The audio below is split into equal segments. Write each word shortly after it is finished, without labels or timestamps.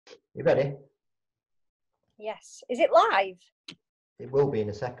You ready? Yes. Is it live? It will be in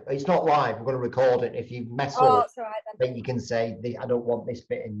a second. It's not live. We're going to record it. If you mess Oh, up, it's all right then. then you can say, I don't want this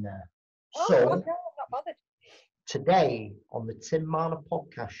bit in there. Oh, So, God, no, I'm not bothered. today on the Tim Marner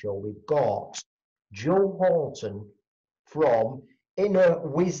podcast show, we've got Joe Horton from Inner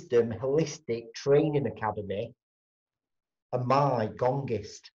Wisdom Holistic Training Academy and my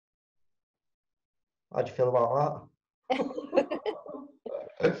gongist. How do you feel about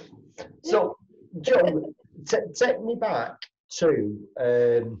that? So, Joe, take me back to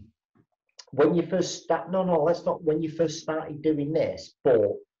when you first when you first started doing this, but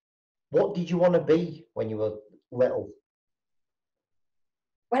what did you want to be when you were little?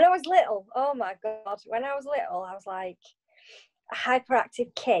 When I was little, oh my God, when I was little, I was like a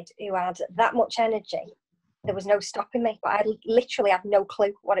hyperactive kid who had that much energy. There was no stopping me, but I literally had no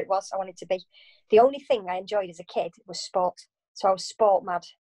clue what it was I wanted to be. The only thing I enjoyed as a kid was sport. So I was sport mad.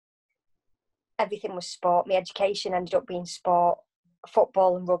 Everything was sport. My education ended up being sport,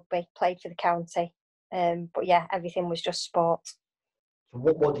 football and rugby, played for the county. But yeah, everything was just sport. So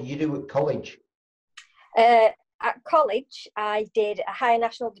what did you do at college? At college, I did a higher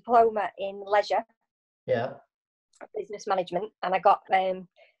national diploma in leisure, business management, and I got a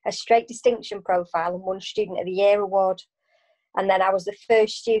straight distinction profile and won Student of the Year award. And then I was the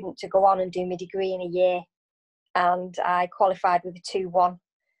first student to go on and do my degree in a year, and I qualified with a 2-1.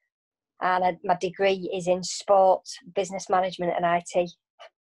 And my degree is in sport, business management and IT.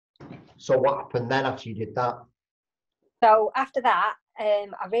 So what happened then after you did that? So after that, I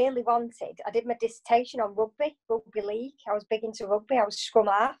really I did my dissertation on rugby league. I was big into rugby. I was scrum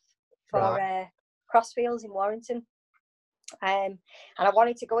half for Crossfields in Warrington. And I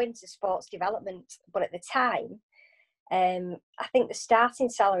wanted to go into sports development, but at the time, I think the starting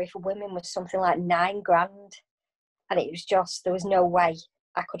salary for women was something like $9,000. And it was just, there was no way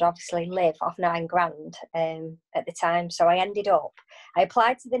I could obviously live off $9,000 at the time. So I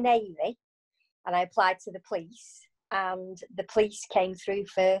applied to the Navy and I applied to the police, and the police came through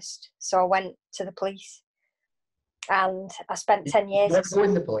first. So I went to the police and I spent 10 years. Did you want to go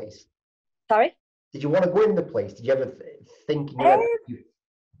in the police? Sorry? Did you want to go in the police? Did you ever think No,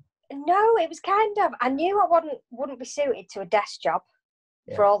 it was kind of, I knew I wouldn't be suited to a desk job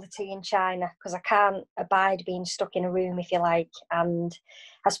for all the tea in China, because I can't abide being stuck in a room, if you like. And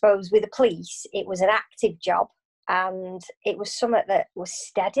I suppose with the police, it was an active job and it was something that was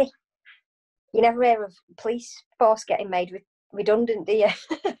steady. You never hear of police force getting made redundant, do you?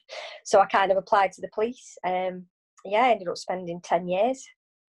 So I kind of applied to the police. I ended up spending 10 years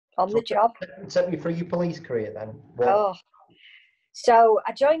on the job. Take me through your police career then. So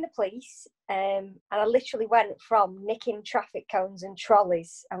I joined the police, and I literally went from nicking traffic cones and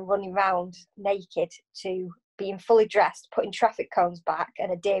trolleys and running around naked to being fully dressed, putting traffic cones back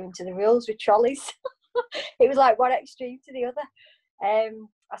and adhering to the rules with trolleys. It was like one extreme to the other.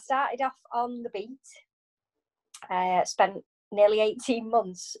 I started off on the beat. Spent nearly 18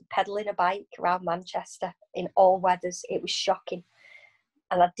 months pedaling a bike around Manchester in all weathers. It was shocking.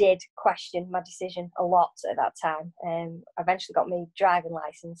 And I did question my decision a lot at that time. I eventually got my driving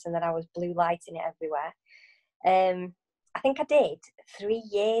licence, and then I was blue lighting it everywhere. I think I did 3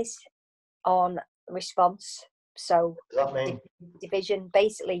 years on response. So division,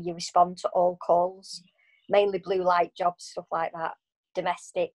 basically you respond to all calls, mainly blue light jobs, stuff like that,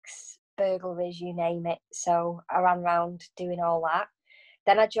 domestics, burglaries, you name it. So I ran around doing all that.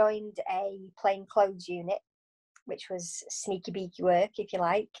 Then I joined a plainclothes unit, which was sneaky beaky work, if you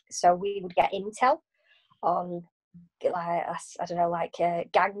like. So we would get intel on,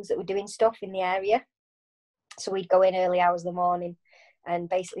 gangs that were doing stuff in the area. So we'd go in early hours of the morning and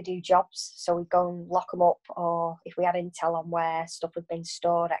basically do jobs. So we'd go and lock them up, or if we had intel on where stuff had been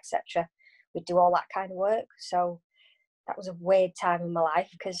stored, etc., we'd do all that kind of work. So that was a weird time in my life,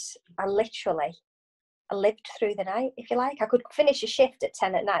 because I lived through the night, if you like. I could finish a shift at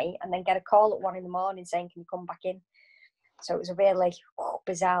 10 at night and then get a call at 1 in the morning saying, can you come back in? So it was a really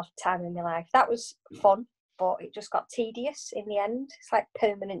bizarre time in my life. That was fun, but it just got tedious in the end. It's like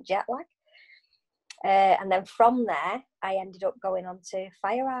permanent jet lag. And then from there, I ended up going on to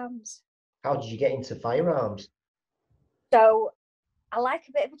firearms. How did you get into firearms? So I like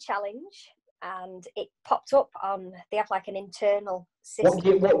a bit of a challenge, and it popped up on, they have like an internal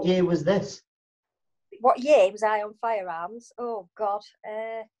system. What year was this? What year was I on firearms? Oh God.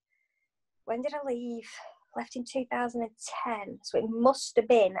 When did I leave? Left in 2010. So it must have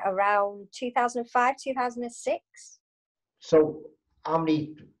been around 2005, 2006. So how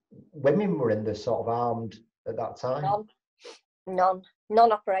many women were in the sort of armed at that time? None.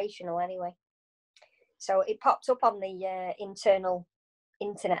 Non-operational anyway. So it popped up on the internal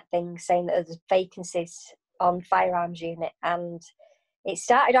internet thing saying that there's vacancies on firearms unit, and it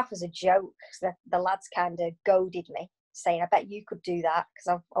started off as a joke because the lads kind of goaded me, saying, I bet you could do that,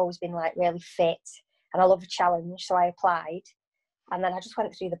 because I've always been like really fit and I love a challenge. So I applied, and then I just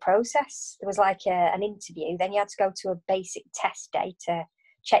went through the process. There was like an interview, then you had to go to a basic test day to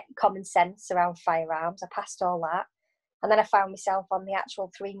check common sense around firearms. I passed all that, and then I found myself on the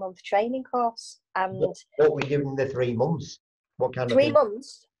actual 3-month training course. And what were you doing in the 3 months? What kind of 3 thing?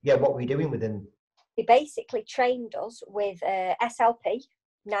 months, Yeah, what were you doing within? they basically trained us with SLP,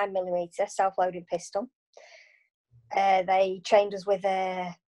 9mm self-loading pistol. They trained us with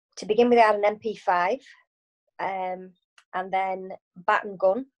to begin with, they had an MP5, and then baton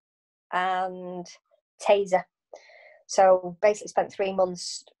gun and taser. So basically spent 3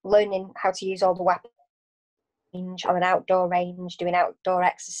 months learning how to use all the weapons on an outdoor range, doing outdoor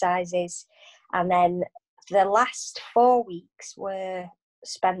exercises. And then the last 4 weeks were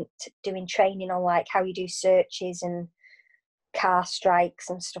spent doing training on like how you do searches and car strikes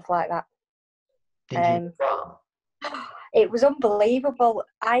and stuff like that. Did you It was unbelievable.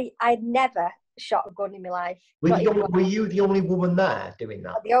 I'd never shot a gun in my life. were you the only woman there doing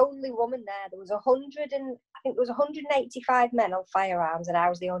that? The only woman there. There was 185 men on firearms, and I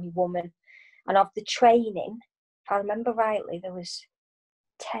was the only woman. And of the training, if I remember rightly, there was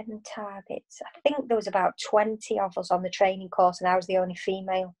 10 targets. I think there was about 20 of us on the training course, and I was the only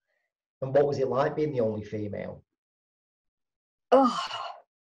female. And what was it like being the only female? Oh,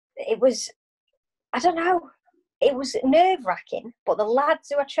 it was, I don't know. It was nerve-wracking, but the lads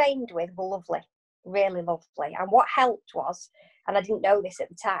who I trained with were lovely, really lovely. And what helped was, and I didn't know this at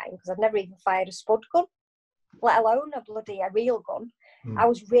the time because I'd never even fired a spud gun, let alone a real gun. I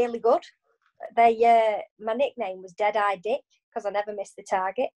was really good. My nickname was Dead-Eye Dick because I never missed the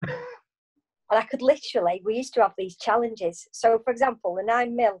target. And I could literally, we used to have these challenges. So, for example, the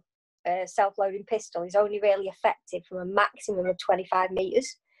 9mm self-loading pistol is only really effective from a maximum of 25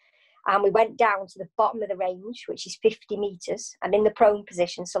 metres. And we went down to the bottom of the range, which is 50 metres, and in the prone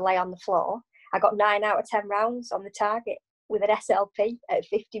position, so lay on the floor, I got 9 out of 10 rounds on the target with an SLP at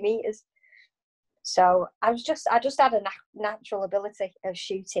 50 metres. So I just had a natural ability of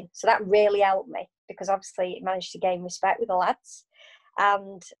shooting. So that really helped me because obviously it managed to gain respect with the lads.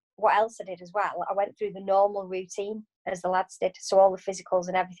 And what else I did as well, I went through the normal routine as the lads did. So all the physicals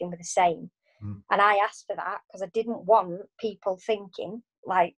and everything were the same. And I asked for that because I didn't want people thinking,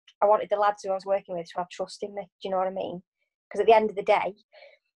 like, I wanted the lads who I was working with to have trust in me. Do you know what I mean? Because at the end of the day,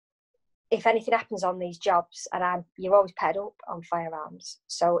 if anything happens on these jobs, and you're always paired up on firearms.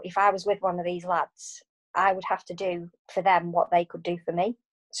 So if I was with one of these lads, I would have to do for them what they could do for me.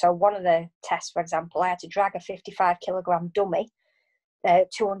 So one of the tests, for example, I had to drag a 55-kilogram dummy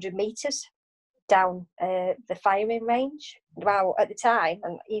 200 metres down the firing range. Well, at the time,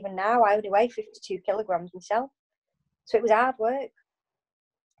 and even now, I only weigh 52 kilograms myself. So it was hard work.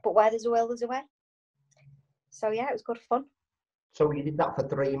 But where there's a will, there's a way. So yeah, it was good fun. So you did that for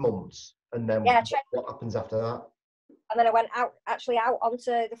 3 months, and then what happens after that? And then I went out onto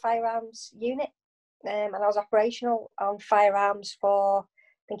the firearms unit, and I was operational on firearms for, I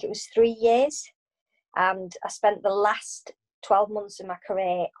think it was 3 years. And I spent the last 12 months of my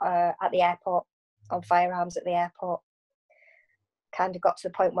career at the airport, on firearms at the airport. Kind of got to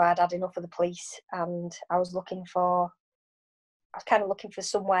the point where I'd had enough of the police, and I was kind of looking for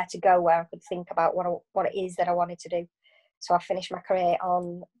somewhere to go where I could think about what it is that I wanted to do. So I finished my career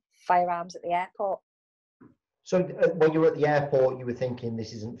on firearms at the airport. So when you were at the airport, you were thinking,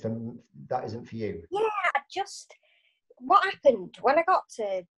 that isn't for you? Yeah, what happened when I got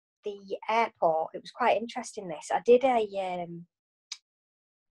to the airport, it was quite interesting this. I did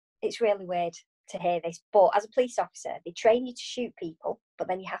it's really weird to hear this, but as a police officer, they train you to shoot people, but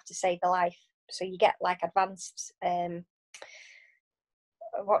then you have to save their life. So you get like advanced,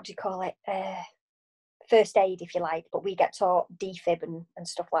 what do you call it? First aid, if you like, but we get taught defib and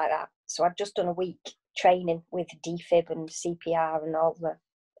stuff like that. So I've just done a week training with defib and CPR and all the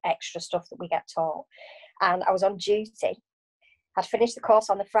extra stuff that we get taught. And I was on duty. I'd finished the course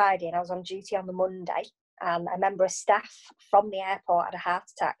on the Friday and I was on duty on the Monday. And I remember a staff from the airport had a heart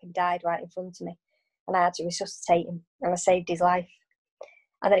attack and died right in front of me. And I had to resuscitate him and I saved his life.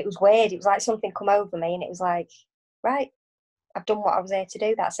 And then it was weird. It was like something come over me and it was like, right, I've done what I was here to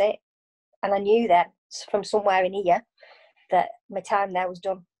do. That's it. And I knew then from somewhere in here that my time there was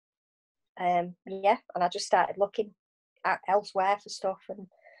done. And I just started looking elsewhere for stuff, and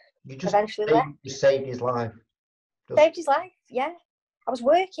eventually you saved his life. Saved his life, yeah. I was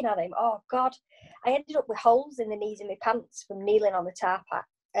working on him. Oh God, I ended up with holes in the knees of my pants from kneeling on the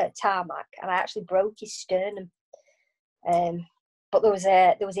tarmac, and I actually broke his sternum. But there was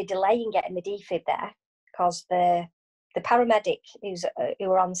a delay in getting the defib there because the paramedic who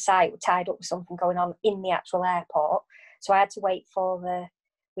were on site were tied up with something going on in the actual airport. So I had to wait for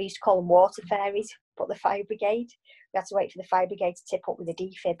we used to call them water fairies, but the fire brigade. We had to wait for the fire brigade to tip up with the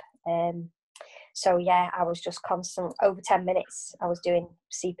defib. So yeah, I was just constant, over 10 minutes. I was doing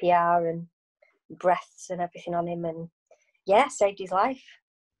CPR and breaths and everything on him, and yeah, saved his life.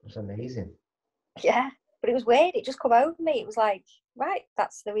 That's amazing. Yeah, but it was weird. It just come over me. It was like, right,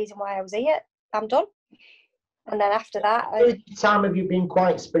 that's the reason why I was here. I'm done. And then after that, Time have you been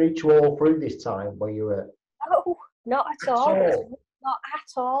quite spiritual through this time where you were? No, not at all. Not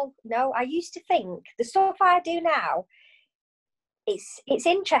at all. No, I used to think the stuff I do now, it's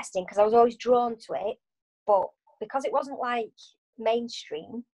interesting because I was always drawn to it, but because it wasn't like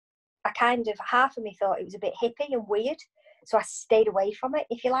mainstream, I kind of, half of me thought it was a bit hippie and weird, so I stayed away from it,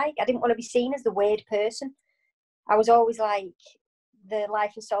 if you like. I didn't want to be seen as the weird person. I was always like the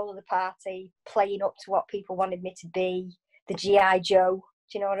life and soul of the party, playing up to what people wanted me to be, the G.I. Joe,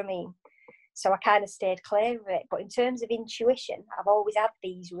 do you know what I mean? So I kind of stayed clear of it. But in terms of intuition, I've always had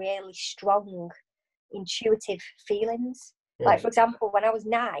these really strong, intuitive feelings. Yeah. Like, for example, when I was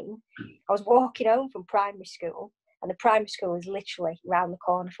 9, I was walking home from primary school, and the primary school is literally round the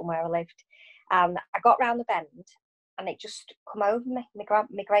corner from where I lived. And I got round the bend, and it just come over me.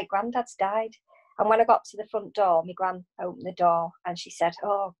 My great-granddad's died. And when I got to the front door, my gran opened the door, and she said,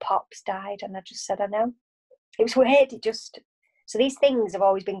 "Oh, Pop's died." And I just said, "I know." It was weird. So these things have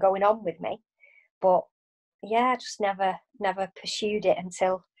always been going on with me, but yeah, I just never pursued it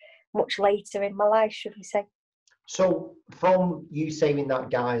until much later in my life, should we say. So from you saving that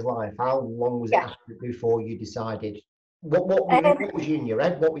guy's life, how long was it before you decided, what was you in your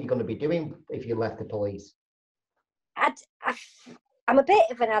head? What were you going to be doing if you left the police? I'm a bit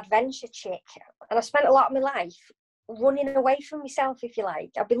of an adventure chick, and I spent a lot of my life running away from myself, if you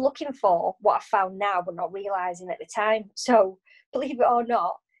like. I've been looking for what I found now, but not realising at the time. So, believe it or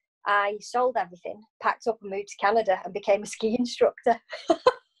not, I sold everything, packed up and moved to Canada and became a ski instructor.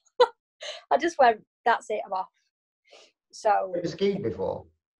 I just went, that's it, I'm off. So, have you skied before?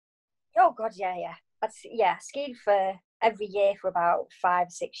 Oh God, yeah. I skied for every year for about 5 or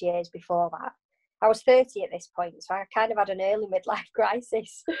 6 years before that. I was 30 at this point, so I kind of had an early midlife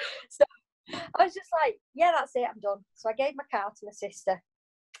crisis. So I was just like, yeah, that's it, I'm done. So I gave my car to my sister,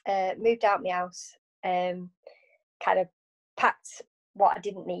 moved out my house, kind of packed what I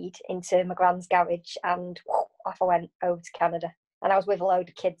didn't need into my gran's garage, and off I went over to Canada. And I was with a load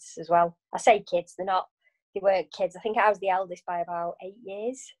of kids as well. I say kids, they weren't kids. I think I was the eldest by about 8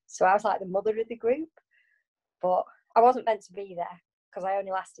 years. So I was like the mother of the group. But I wasn't meant to be there because I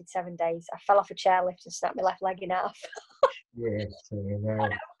only lasted 7 days. I fell off a chairlift and snapped my left leg in half. Yes,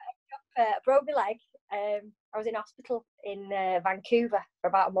 I broke my leg. I was in hospital in Vancouver for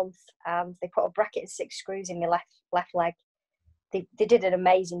about a month, and they put a bracket and 6 screws in my left leg. They did an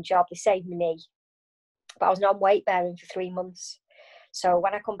amazing job. They saved my knee. But I was non weight bearing for 3 months. So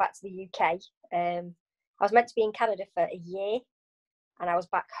when I come back to the UK, I was meant to be in Canada for a year, and I was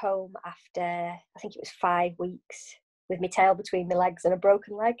back home after, I think it was 5 weeks, with my tail between my legs and a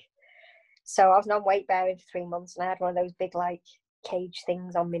broken leg. So I was non-weight bearing for 3 months, and I had one of those big, like, cage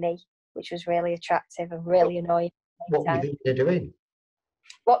things on my knee, which was really attractive and really annoying. What were you thinking of doing?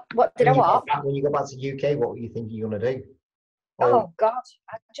 What did I want? When you go back to the UK, what were you thinking you're going to do? Oh, God.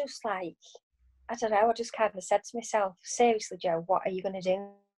 I don't know. I just kind of said to myself, seriously, Joe, what are you going to do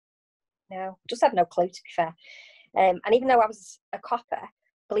now? Just had no clue, to be fair. And even though I was a copper,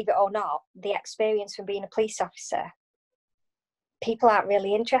 believe it or not, the experience from being a police officer, people aren't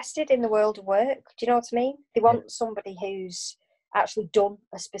really interested in the world of work. Do you know what I mean? They want somebody who's actually done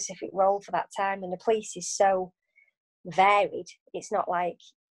a specific role for that time, and the police is so varied. It's not like,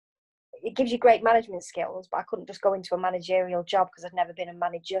 it gives you great management skills, but I couldn't just go into a managerial job because I'd never been a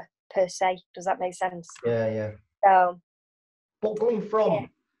manager per se. Does that make sense? Yeah. So, but going from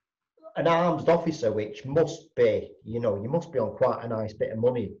an armed officer, which must be, you must be on quite a nice bit of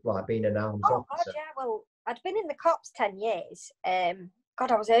money, like being an armed officer. God, yeah. Well, I'd been in the cops 10 years.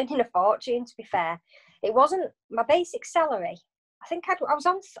 God, I was earning a fortune, to be fair. It wasn't my basic salary. I think I was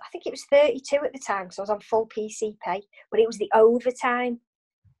on, I think it was 32 at the time, because I was on full PC pay, but it was the overtime.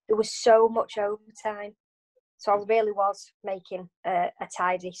 There was so much overtime. So I really was making a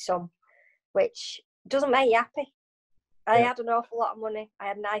tidy sum, which doesn't make you happy. I had an awful lot of money. I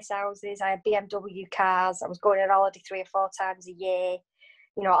had nice houses. I had BMW cars. I was going on holiday 3 or 4 times a year.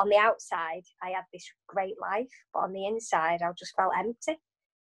 You know, on the outside, I had this great life, but on the inside, I just felt empty.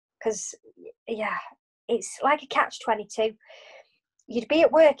 Because, it's like a catch-22. you'd be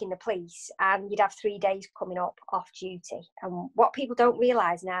at work in the police and you'd have 3 days coming up off duty. And what people don't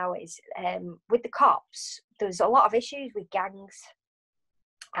realise now is with the cops, there's a lot of issues with gangs.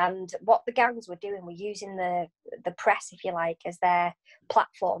 And what the gangs were doing were using the press, if you like, as their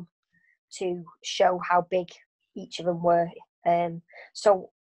platform to show how big each of them were.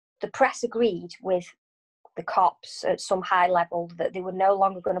 So the press agreed with the cops at some high level that they were no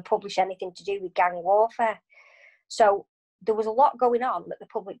longer going to publish anything to do with gang warfare. So there was a lot going on that the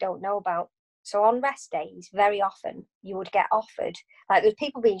public don't know about. So on rest days, very often you would get offered, like there's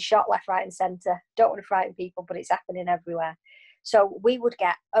people being shot left, right and centre. Don't want to frighten people, but it's happening everywhere. So we would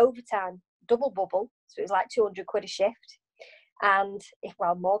get overtime, double bubble. So it was like 200 quid a shift. And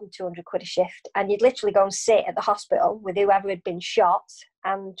more than 200 quid a shift. And you'd literally go and sit at the hospital with whoever had been shot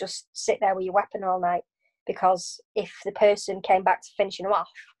and just sit there with your weapon all night. Because if the person came back to finishing them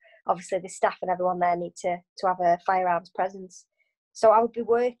off, obviously the staff and everyone there need to have a firearms presence. So I would be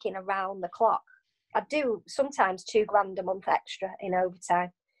working around the clock. I'd do sometimes £2,000 a month extra in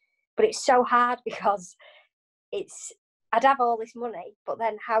overtime. But it's so hard because I'd have all this money, but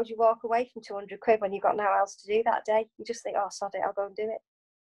then how do you walk away from 200 quid when you've got no else to do that day? You just think, oh, sod it, I'll go and do it.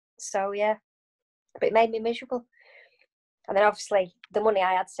 So, yeah, but it made me miserable. And then obviously the money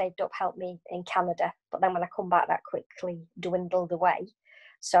I had saved up helped me in Canada. But then when I come back, that quickly dwindled away.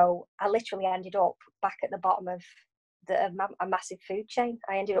 So I literally ended up back at the bottom of a massive food chain.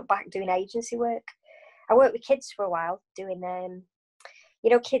 I ended up back doing agency work. I worked with kids for a while doing,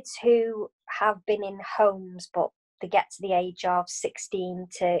 kids who have been in homes, but they get to the age of 16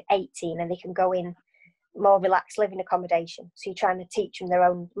 to 18 and they can go in more relaxed living accommodation. So you're trying to teach them their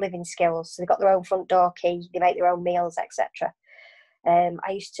own living skills. So they've got their own front door key, they make their own meals, etc.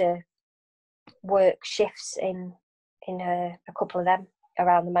 I used to work shifts in a couple of them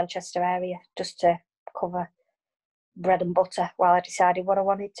around the Manchester area just to cover bread and butter while I decided what I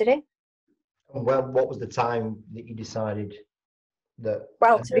wanted to do. Well, what was the time that you decided that?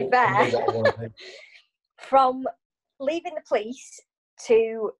 Well, to be fair, from leaving the police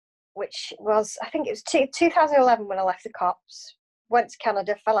to, which was, I think it was 2011 when I left the cops, went to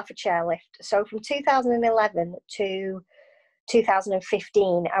Canada, fell off a chairlift. So from 2011 to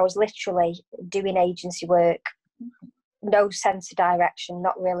 2015, I was literally doing agency work, no sense of direction,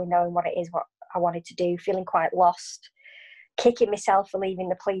 not really knowing what it is, what I wanted to do, feeling quite lost, kicking myself for leaving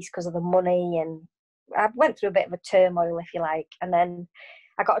the police because of the money. And I went through a bit of a turmoil, if you like. And then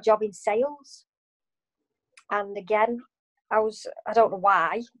I got a job in sales. And again, I don't know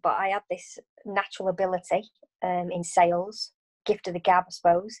why, but I had this natural ability in sales, gift of the gab, I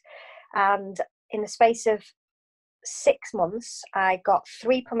suppose. And in the space of 6 months, I got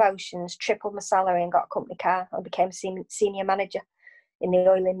 3 promotions, tripled my salary and got a company car and became a senior manager in the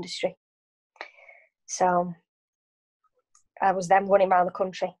oil industry. So I was then running around the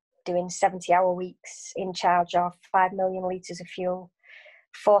country doing 70-hour weeks, in charge of 5 million litres of fuel,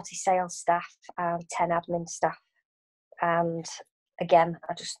 40 sales staff and 10 admin staff. And again,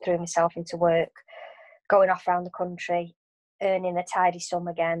 I just threw myself into work, going off around the country, earning a tidy sum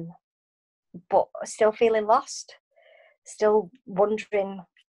again, but still feeling lost, still wondering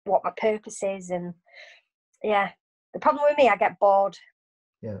what my purpose is. And yeah, the problem with me, I get bored.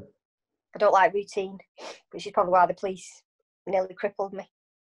 Yeah. I don't like routine, which is probably why the police nearly crippled me.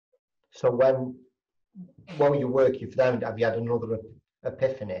 So while you're working for them, have you had another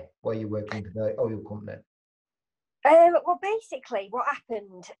epiphany while you're working for the oil company? Well, basically, what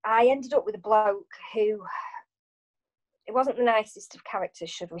happened, I ended up with a bloke who, it wasn't the nicest of characters,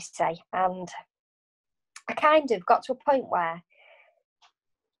 should we say, and I kind of got to a point where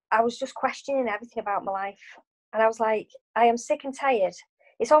I was just questioning everything about my life, and I was like, I am sick and tired.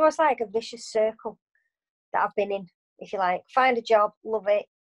 It's almost like a vicious circle that I've been in, if you like. Find a job, love it,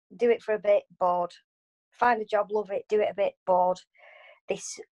 do it for a bit, bored. Find a job, love it, do it a bit, bored.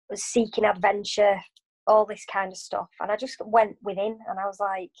 This was seeking adventure, all this kind of stuff. And I just went within and I was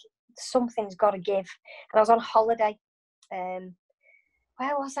like, something's got to give. And I was on holiday. Where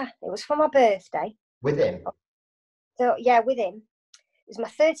was I? It was for my birthday. With him? So, yeah, with him. It was my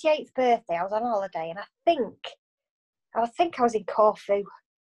 38th birthday. I was on holiday and I think I was in Corfu.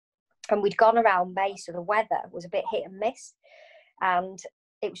 And we'd gone around May, so the weather was a bit hit and miss. And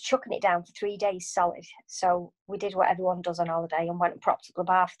it was chucking it down for 3 days solid. So we did what everyone does on holiday and went and propped up the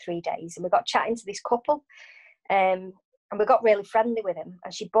bar for 3 days. And we got chatting to this couple. And we got really friendly with him.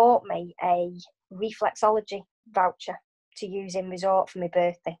 And she bought me a reflexology voucher to use in resort for my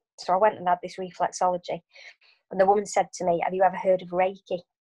birthday. So I went and had this reflexology. And the woman said to me, have you ever heard of Reiki?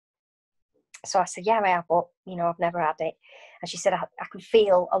 So I said, yeah, I have, but, I've never had it. And she said, I could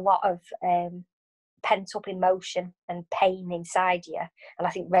feel a lot of pent up emotion and pain inside you. And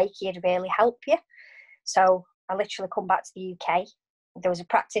I think Reiki would really help you. So I literally come back to the UK. There was a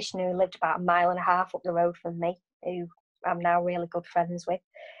practitioner who lived about 1.5 miles up the road from me, who I'm now really good friends with.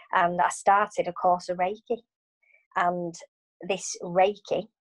 And I started a course of Reiki. And this Reiki,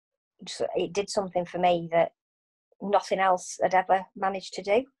 it did something for me that nothing else had ever managed to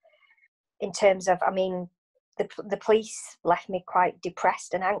do. In terms of, I mean, the police left me quite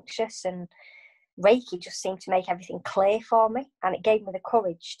depressed and anxious, and Reiki just seemed to make everything clear for me, and it gave me the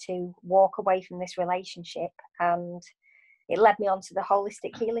courage to walk away from this relationship, and it led me on to the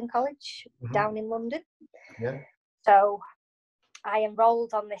Holistic Healing College down in London. Yeah. So I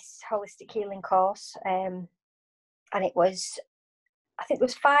enrolled on this Holistic Healing course, and it was, I think there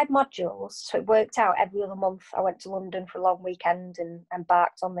was 5 modules, so it worked out every other month. I went to London for a long weekend and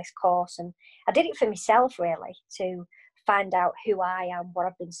embarked on this course, and I did it for myself, really, to find out who I am, what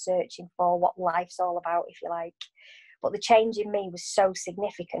I've been searching for, what life's all about, if you like. But the change in me was so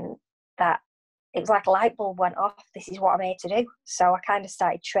significant that it was like a light bulb went off. This is what I'm here to do. So I kind of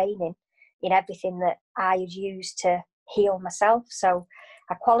started training in everything that I had used to heal myself. So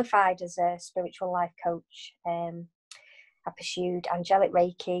I qualified as a spiritual life coach. I pursued angelic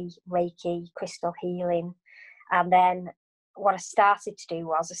Reiki, crystal healing. And then what I started to do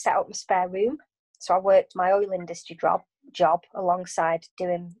was I set up my spare room. So I worked my oil industry job alongside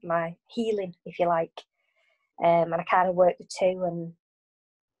doing my healing, if you like. And I kind of worked the two, and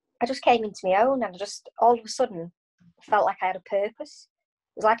I just came into my own, and I just all of a sudden felt like I had a purpose.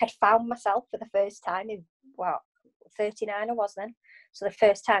 It was like I'd found myself for the first time in, 39 I was then. So the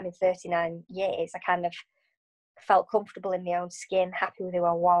first time in 39 years, I kind of felt comfortable in my own skin, happy with who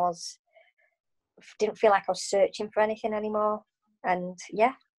I was. Didn't feel like I was searching for anything anymore. And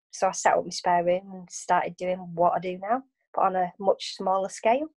yeah, so I set up my spare room and started doing what I do now, but on a much smaller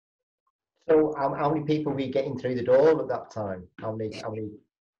scale. So how many people were you getting through the door at that time? How many?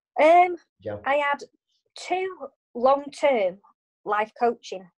 Yeah. I had 2 long-term life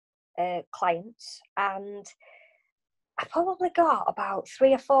coaching clients, and I probably got about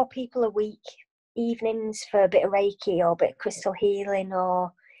 3 or 4 people a week, evenings, for a bit of Reiki or a bit of crystal healing,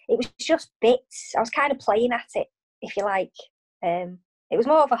 or it was just bits. I was kind of playing at it, if you like. It was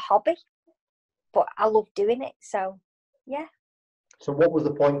more of a hobby, but I love doing it. So, yeah. So what was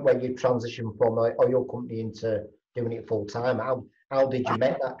the point where you transitioned from oil company into doing it full time? How did you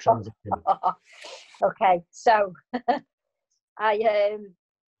make that transition? Okay, so I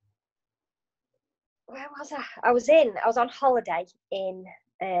where was I? I was on holiday in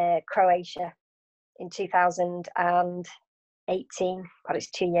Croatia in 2018. God,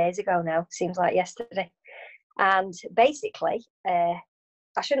 it's 2 years ago now. Seems like yesterday. And basically, I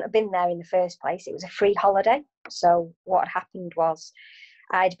shouldn't have been there in the first place. It was a free holiday. So what had happened was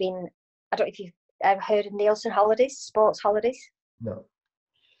I don't know if you've ever heard of Nielsen holidays, sports holidays. No.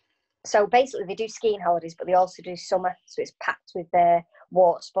 So basically they do skiing holidays, but they also do summer. So it's packed with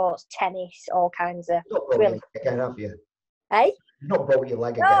water sports, tennis, all kinds of... You've not broke your leg again, have you? Hey? You've not broke your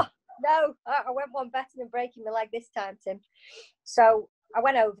leg again. No, I went one better than breaking my leg this time, Tim. So I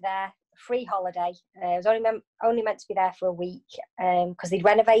went over there, free holiday. I was only meant to be there for a week because they'd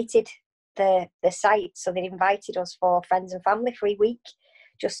renovated the site, so they'd invited us for friends and family for a week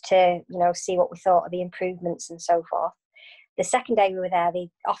just to, see what we thought of the improvements and so forth. The second day we were there, they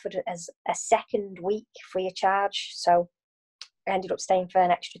offered us a second week free of charge, so I ended up staying for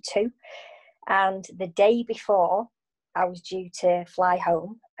an extra 2. And the day before I was due to fly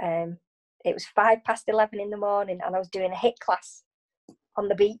home, it was 11:05 in the morning, and I was doing a HIIT class on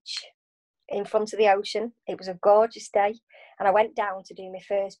the beach in front of the ocean. It was a gorgeous day, and I went down to do my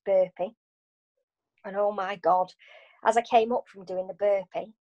first burpee, and oh my God, as I came up from doing the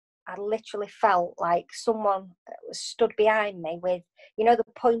burpee, I literally felt like someone stood behind me with, the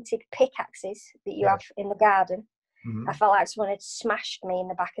pointed pickaxes that you have in the garden. Mm-hmm. I felt like someone had smashed me in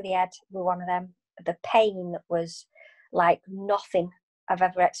the back of the head with one of them. The pain was like nothing I've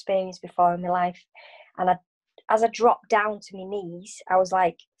ever experienced before in my life. And as I dropped down to my knees, I was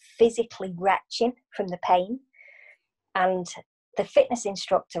like physically retching from the pain. And the fitness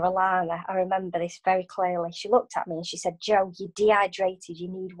instructor, Alana, I remember this very clearly. She looked at me and she said, "Jo, you're dehydrated, you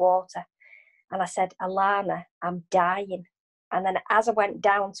need water." And I said, "Alana, I'm dying." And then as I went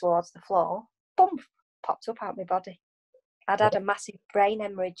down towards the floor, boom, popped up out of my body. I'd had a massive brain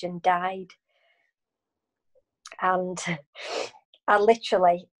hemorrhage and died. And I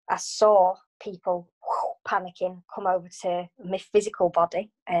saw people panicking come over to my physical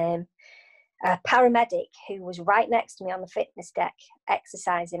body. A paramedic who was right next to me on the fitness deck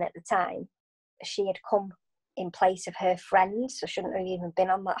exercising at the time, she had come in place of her friend, so shouldn't have even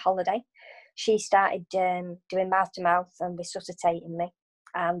been on that holiday. she started doing mouth to mouth and resuscitating me,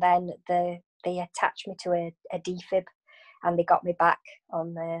 and then they attached me to a defib, and they got me back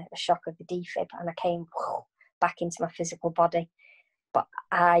on the shock of the defib, and I came back into my physical body. But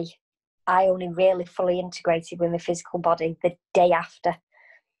I only really fully integrated with my physical body the day after,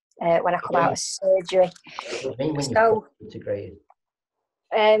 when I come out of surgery. What do you mean when So, you integrated?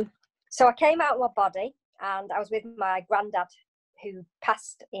 So I came out of my body, and I was with my granddad, who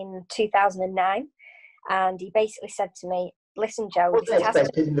passed in 2009, and he basically said to me, "Listen, Joe, I wasn't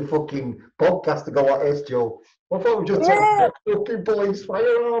expecting the fucking podcast to go like this, Joe. I thought we were just talking about fucking police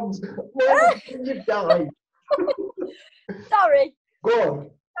firearms. Mom, you've died." Sorry. Go on.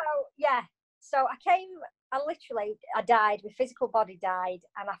 So yeah, so I died, my physical body died,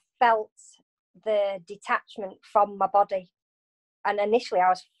 and I felt the detachment from my body. And initially I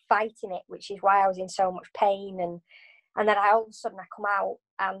was fighting it, which is why I was in so much pain. And then all of a sudden I come out,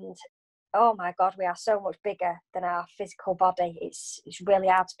 and oh my God, we are so much bigger than our physical body. It's really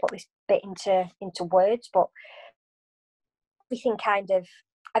hard to put this bit into words, but everything kind of,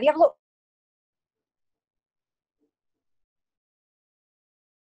 have you ever looked?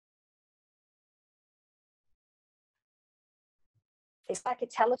 It's like a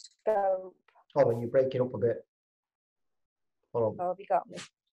telescope. Oh, when you're breaking up a bit. Hold on. Oh, have you got me?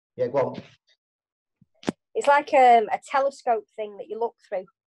 Yeah, go on. It's like a telescope thing that you look through,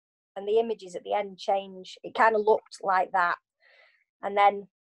 and the images at the end change. It kind of looked like that. And then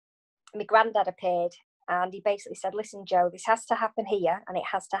my granddad appeared, and he basically said, "Listen, Joe, this has to happen here, and it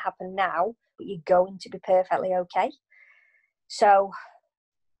has to happen now, but you're going to be perfectly okay." So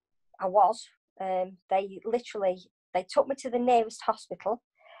I was. They took me to the nearest hospital,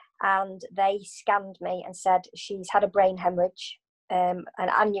 and they scanned me and said she's had a brain hemorrhage, an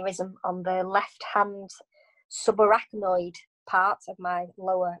aneurysm on the left hand subarachnoid part of my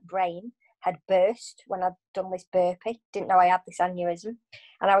lower brain had burst when I'd done this burpee. Didn't know I had this aneurysm,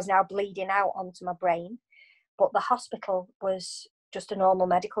 and I was now bleeding out onto my brain. But the hospital was just a normal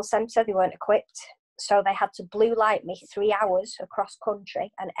medical centre. They weren't equipped. So they had to blue light me 3 hours across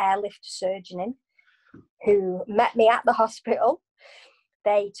country and airlift a surgeon in, who met me at the hospital.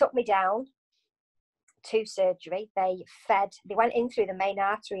 They took me down to surgery. They went in through the main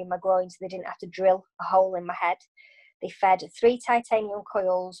artery in my groin, so they didn't have to drill a hole in my head. They fed 3 titanium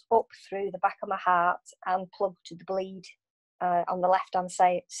coils up through the back of my heart and plugged the bleed on the left-hand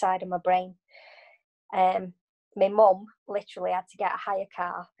side of my brain. My mum literally had to get a hire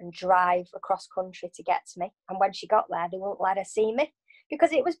car and drive across country to get to me. And when she got there, they wouldn't let her see me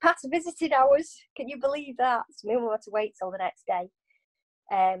because it was past visiting hours. Can you believe that? So my mum had to wait till the next day.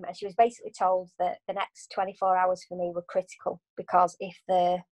 And she was basically told that the next 24 hours for me were critical, because if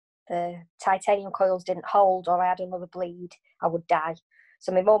the titanium coils didn't hold or I had another bleed, I would die.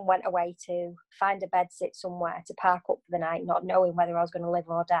 So my mum went away to find a bed sit somewhere to park up for the night, not knowing whether I was going to live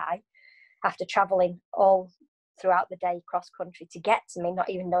or die, after travelling all throughout the day cross country to get to me, not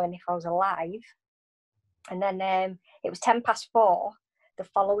even knowing if I was alive. And then it was 4:10 the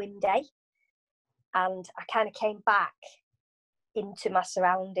following day, and I kind of came back into my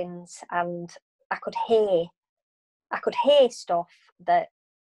surroundings, and I could hear stuff that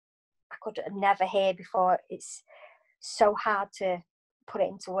I could never hear before. It's so hard to put it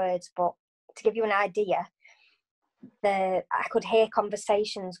into words, but to give you an idea, I could hear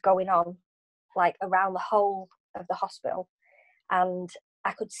conversations going on like around the whole of the hospital, and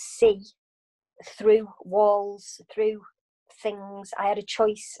I could see through walls, through things. I had a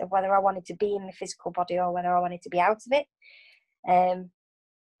choice of whether I wanted to be in the physical body or whether I wanted to be out of it.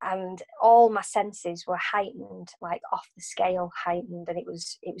 And all my senses were heightened, like off the scale heightened, and it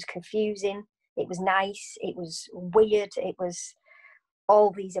was confusing, it was nice, it was weird, it was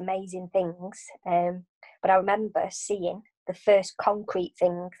all these amazing things. But I remember seeing the first concrete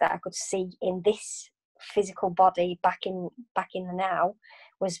thing that I could see in this physical body back in the now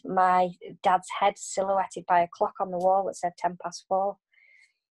was my dad's head silhouetted by a clock on the wall that said 4:10.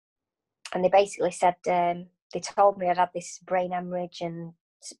 And they basically said, they told me I'd had this brain hemorrhage and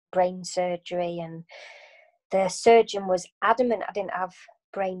brain surgery, and the surgeon was adamant I didn't have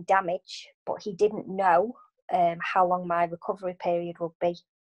brain damage, but he didn't know how long my recovery period would be.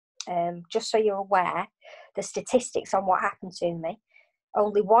 Just so you're aware, the statistics on what happened to me,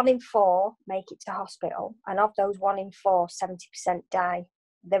 only 1 in 4 make it to hospital, and of those 1 in 4, 70% die.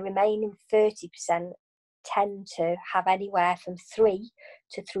 The remaining 30% tend to have anywhere from 3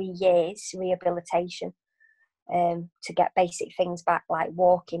 to 3 years rehabilitation to get basic things back, like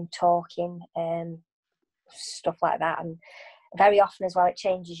walking, talking, stuff like that. And very often as well, it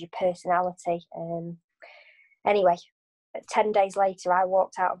changes your personality. Anyway, 10 days later, I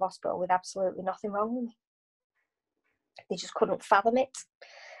walked out of hospital with absolutely nothing wrong with me. They just couldn't fathom it.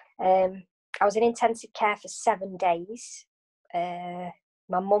 I was in intensive care for 7 days. My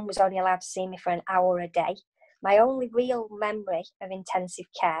mum was only allowed to see me for an hour a day. My only real memory of intensive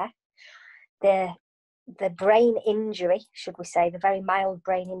care, the brain injury, should we say, the very mild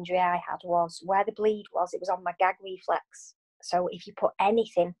brain injury I had, was where the bleed was, it was on my gag reflex. So if you put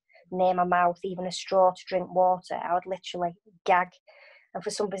anything near my mouth, even a straw to drink water, I would literally gag. And for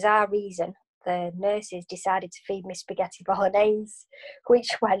some bizarre reason, the nurses decided to feed me spaghetti bolognese, which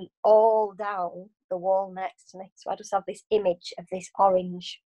went all down the wall next to me. So I just have this image of this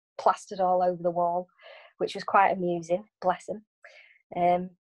orange plastered all over the wall, which was quite amusing, bless them.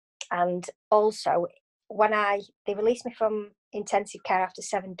 And also, when they released me from intensive care after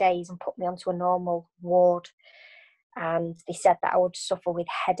 7 days and put me onto a normal ward, and they said that I would suffer with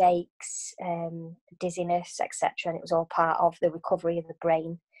headaches, dizziness, etc. And it was all part of the recovery of the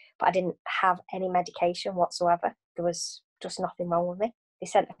brain. But I didn't have any medication whatsoever. There was just nothing wrong with me. They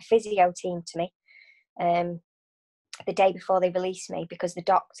sent a physio team to me the day before they released me, because the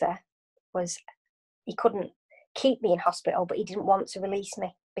doctor he couldn't keep me in hospital, but he didn't want to release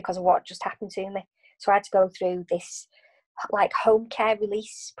me because of what just happened to me. So I had to go through this like home care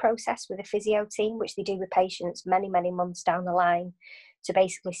release process with a physio team, which they do with patients many, many months down the line, to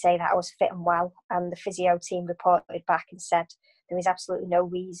basically say that I was fit and well. And the physio team reported back and said there is absolutely no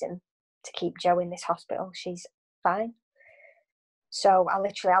reason to keep Jo in this hospital. She's fine. So I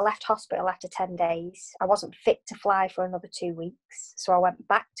left hospital after 10 days. I wasn't fit to fly for another 2 weeks. So I went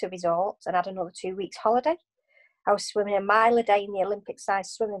back to resorts and had another 2 weeks holiday. I was swimming a mile a day in the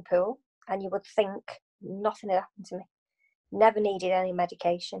Olympic-sized swimming pool, and you would think nothing had happened to me. Never needed any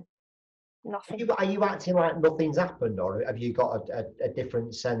medication. Nothing. Are you acting like nothing's happened, or have you got a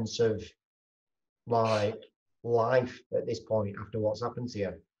different sense of like life at this point after what's happened to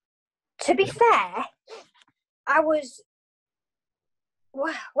you? To be fair,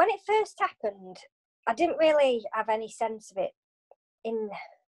 when it first happened, I didn't really have any sense of it.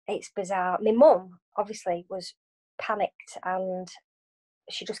 It's bizarre. My mum obviously was panicked and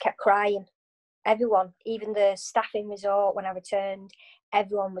she just kept crying. Everyone, even the staff in resort, when I returned,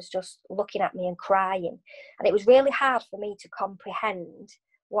 everyone was just looking at me and crying. And it was really hard for me to comprehend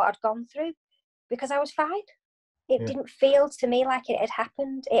what I'd gone through, because I was fine. It didn't feel to me like it had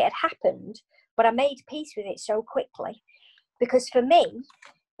happened. It had happened, but I made peace with it so quickly, because for me,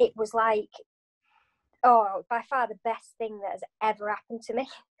 it was like, by far the best thing that has ever happened to me,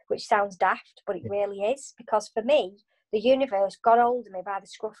 which sounds daft, but it really is. Because for me, the universe got hold of me by the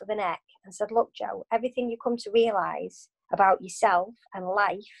scruff of the neck and said, look, Jo, everything you come to realise about yourself and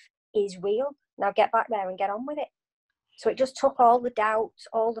life is real. Now get back there and get on with it. So it just took all the doubt,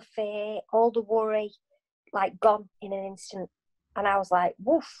 all the fear, all the worry, like gone in an instant. And I was like,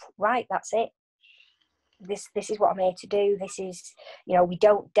 woof, right, that's it. This is what I'm here to do. This is, we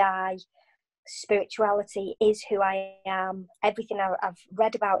don't die. Spirituality is who I am. Everything I've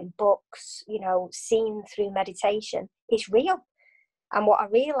read about in books, seen through meditation, is real. And what I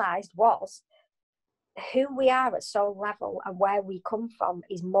realised was who we are at soul level and where we come from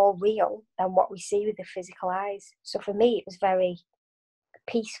is more real than what we see with the physical eyes. So for me, it was very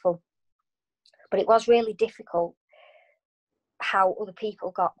peaceful. But it was really difficult how other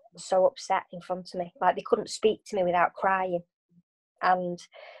people got so upset in front of me. Like, they couldn't speak to me without crying. And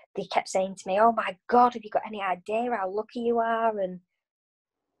they kept saying to me, oh my God, have you got any idea how lucky you are? And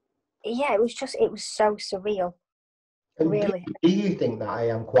yeah, it was so surreal. And really. Do you think that I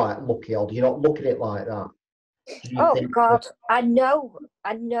am quite lucky, or do you not look at it like that? Oh God, I know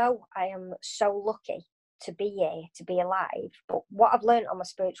I am so lucky to be here, to be alive. But what I've learned on my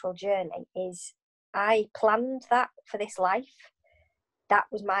spiritual journey is I planned that for this life. That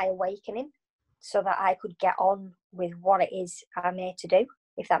was my awakening, so that I could get on with what it is I'm here to do,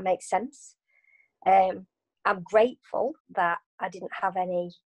 if that makes sense. I'm grateful that I didn't have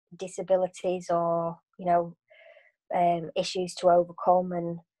any disabilities or, issues to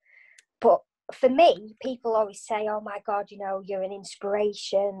overcome. But for me, people always say, oh my God, you're an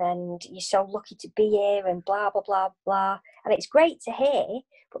inspiration and you're so lucky to be here and blah, blah, blah, blah. And it's great to hear.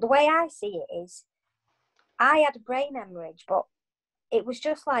 But the way I see it is, I had a brain hemorrhage, but it was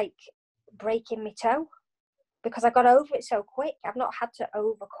just like breaking my toe, because I got over it so quick. I've not had to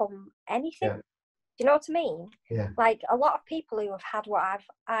overcome anything. Yeah. Do you know what I mean? Yeah. Like, a lot of people who have had what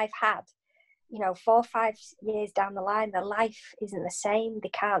I've had, 4 or 5 years down the line, their life isn't the same. They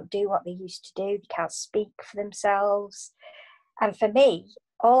can't do what they used to do. They can't speak for themselves. And for me,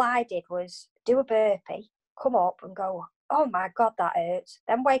 all I did was do a burpee, come up and go, oh my God, that hurts.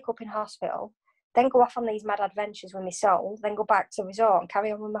 Then wake up in hospital, then go off on these mad adventures with my soul, then go back to resort and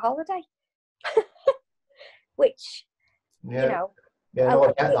carry on with my holiday. Which, Yeah. you know, Yeah, no, I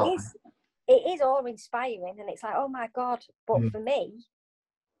get that. It is awe-inspiring, and it's like, oh my God. But for me,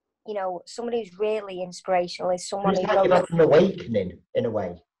 you know, somebody who's really inspirational is someone It's who like you've had an awakening in a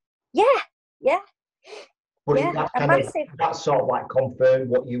way. Yeah, yeah. But Yeah, that's a kind of, massive. that sort of like confirmed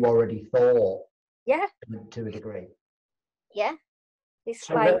what you already thought Yeah, to a degree. yeah. It's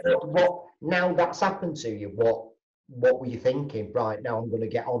So like, what now that's happened to you, what were you thinking? Right, now I'm going to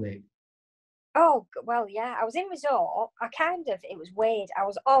get on it. oh, well, yeah. I was in resort. It was weird. I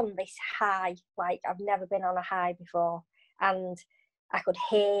was on this high, like I've never been on a high before. And I could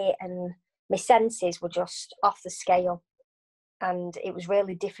hear, and my senses were just off the scale. And it was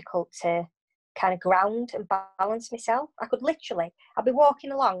really difficult to kind of ground and balance myself. I'd be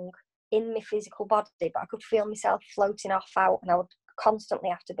walking along in my physical body, but I could feel myself floating off out, and I would constantly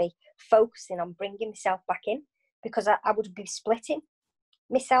have to be focusing on bringing myself back in, because I would be splitting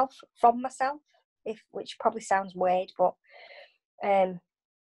myself from myself, which probably sounds weird, but I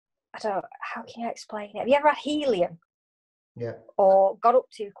don't know, how can I explain it? Have you ever had helium? Yeah. Or got up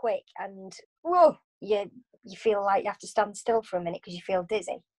too quick and whoa, you feel like you have to stand still for a minute because you feel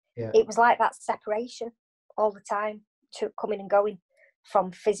dizzy. Yeah. It was like that separation all the time, to coming and going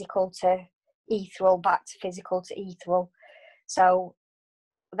from physical to ethereal, back to physical to ethereal. So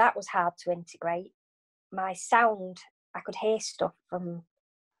that was hard to integrate. My sound, I could hear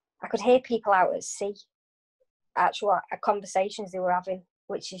people out at sea, actual conversations they were having,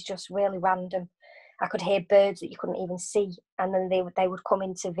 which is just really random. I could hear birds that you couldn't even see, and then they would come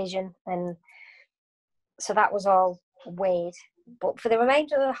into vision, and so that was all weird. But for the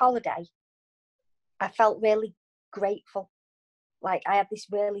remainder of the holiday, I felt really grateful. Like I had this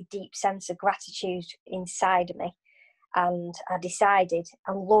really deep sense of gratitude inside of me, and I decided,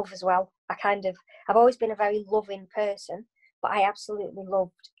 and love as well. I've always been a very loving person, but I absolutely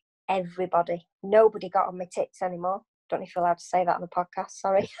loved everybody. Nobody got on my tits anymore. Don't know if you're allowed to say that on the podcast.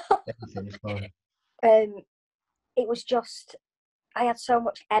 Sorry. Everything is fine. It was just, I had so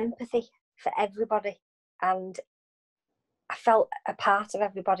much empathy for everybody, and I felt a part of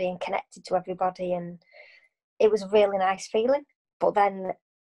everybody and connected to everybody, and it was a really nice feeling. But then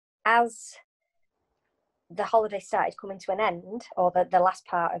as the holiday started coming to an end, or the last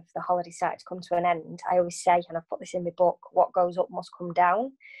part of the holiday started to come to an end, I always say, and I've put this in my book, what goes up must come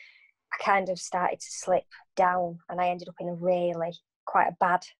down. I kind of started to slip down, and I ended up in a really quite a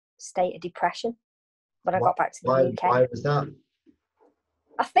bad state of depression when I got back to the UK. Why was that?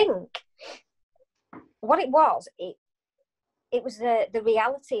 I think what it was, it was the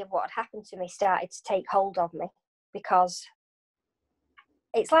reality of what had happened to me started to take hold of me, because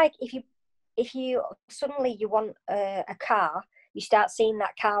it's like if you suddenly you want a car, you start seeing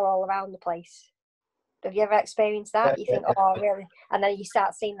that car all around the place. Have you ever experienced that? You think, oh, really? And then you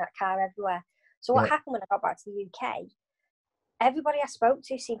start seeing that car everywhere. So what happened when I got back to the UK, everybody I spoke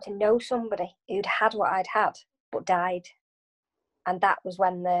to seemed to know somebody who'd had what I'd had, but died. And that was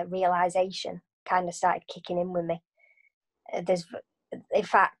when the realisation kind of started kicking in with me. There's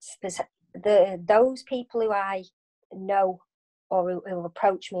those people who I know, or who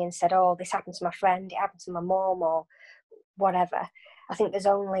approached me and said, oh, this happened to my friend, it happened to my mum, or whatever. I think there's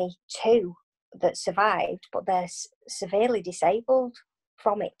only 2 that survived, but they're severely disabled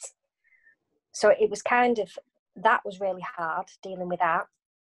from it. So it was that was really hard dealing with that.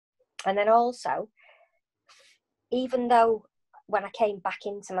 And then also, even though when I came back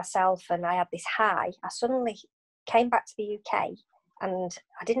into myself and I had this high, I suddenly came back to the UK and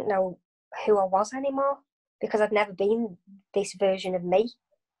I didn't know who I was anymore, because I'd never been this version of me.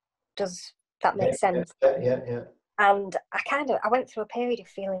 Does that make sense? Yeah. And I went through a period of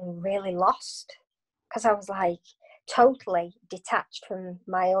feeling really lost, because I was like totally detached from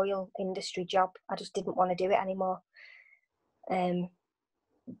my oil industry job. I just didn't want to do it anymore.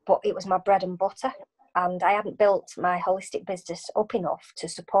 But it was my bread and butter, and I hadn't built my holistic business up enough to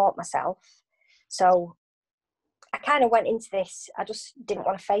support myself. So I kind of went into this, I just didn't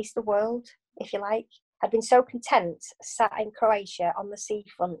want to face the world, if you like. I'd been so content, sat in Croatia on the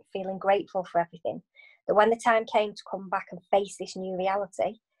seafront, feeling grateful for everything, that when the time came to come back and face this new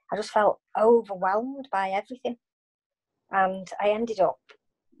reality, I just felt overwhelmed by everything. And I ended up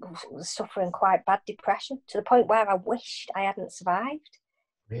suffering quite bad depression, to the point where I wished I hadn't survived.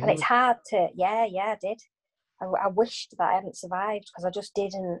 Really? And it's hard to, I did. I wished that I hadn't survived, because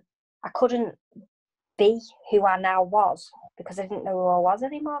I couldn't be who I now was, because I didn't know who I was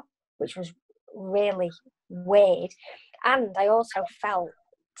anymore, which was really weird. And I also felt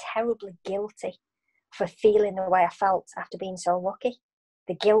terribly guilty for feeling the way I felt after being so lucky.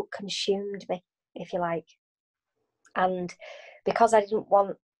 The guilt consumed me, if you like. And because I didn't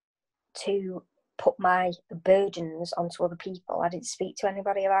want to put my burdens onto other people, I didn't speak to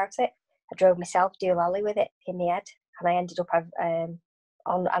anybody about it. I drove myself doolally with it in the head, and I ended up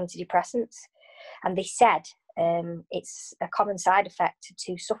on antidepressants. And they said it's a common side effect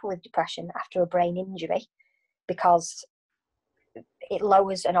to suffer with depression after a brain injury, because it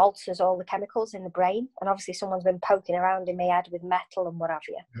lowers and alters all the chemicals in the brain. And obviously someone's been poking around in my head with metal and what have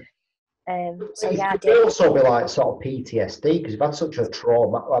you. So it yeah, I could did. also be like sort of PTSD, because you've had such a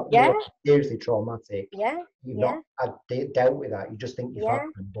trauma, like, Yeah, seriously traumatic. yeah, You've yeah, not dealt with that. You just think you've had yeah,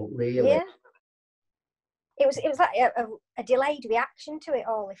 them, but really, yeah. It was like a delayed reaction to it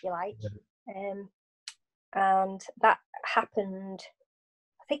all, if you like. And that happened,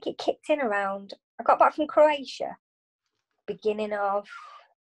 I think it kicked in around, I got back from Croatia beginning of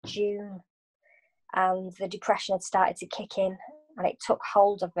June, and the depression had started to kick in, and it took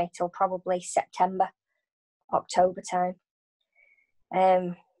hold of me till probably September, October time.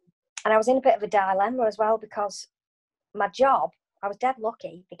 And I was in a bit of a dilemma as well, because my job, I was dead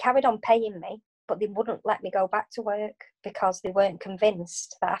lucky. They carried on paying me, but they wouldn't let me go back to work because they weren't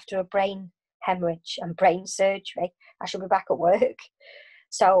convinced that after a brain hemorrhage and brain surgery, I should be back at work.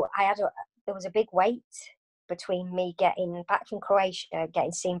 So there was a big wait between me getting back from Croatia,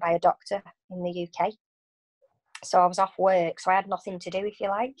 getting seen by a doctor in the UK. So I was off work, so I had nothing to do, if you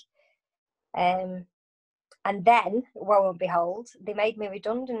like. And then, lo and behold, they made me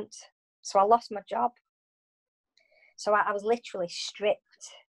redundant. So I lost my job. So I was literally stripped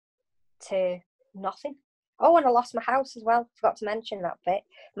to nothing. Oh, and I lost my house as well. Forgot to mention that bit.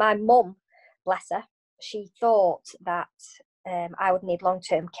 My mum, bless her, she thought that I would need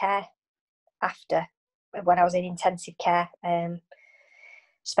long-term care after, when I was in intensive care.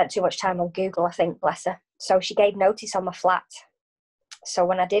 Spent too much time on Google, I think, bless her. So she gave notice on my flat. So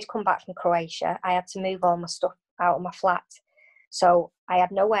when I did come back from Croatia, I had to move all my stuff out of my flat. So I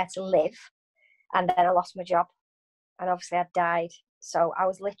had nowhere to live, and then I lost my job, and obviously I died. So I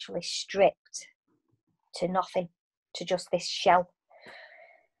was literally stripped to nothing, to just this shell.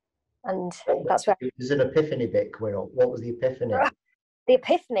 And that's where there's an epiphany bit coming up. What was the epiphany? the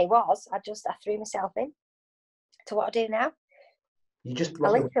epiphany was, I threw myself in to what I do now. You just I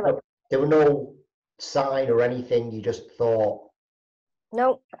literally, there were no sign or anything. You just thought.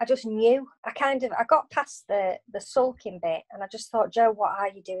 no, I just knew. I got past the sulking bit, and I just thought, Joe, what are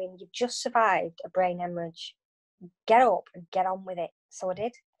you doing? You've just survived a brain hemorrhage. Get up and get on with it. So I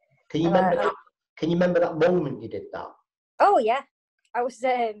did. Can you remember that? Can you remember that moment you did that? Oh yeah, I was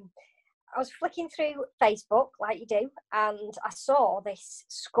flicking through Facebook like you do, and I saw this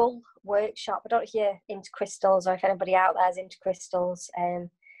skull workshop. I don't know if you're into crystals or if anybody out there is into crystals.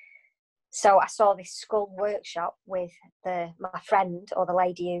 So I saw this skull workshop with my friend, or the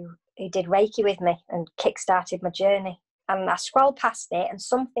lady who did Reiki with me and kick-started my journey. And I scrolled past it, and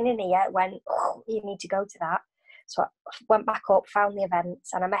something in here went, oh, you need to go to that. So I went back up, found the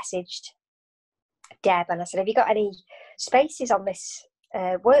events, and I messaged Deb and I said, have you got any spaces on this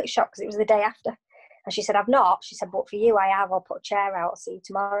workshop? Because it was the day after. And she said, I've not. She said, but for you I have. I'll put a chair out. I'll see you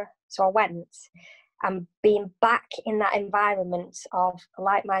tomorrow. So I went, and being back in that environment of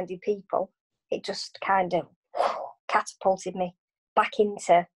like-minded people, it just kind of catapulted me back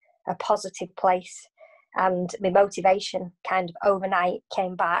into a positive place, and my motivation kind of overnight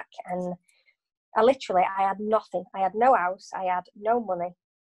came back. And I had nothing. I had no house, I had no money,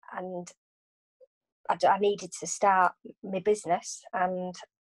 and I needed to start my business, and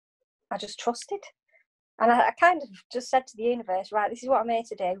I just trusted. And I kind of just said to the universe, right, this is what I'm here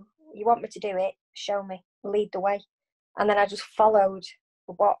to do. You want me to do it? Show me, lead the way. And then I just followed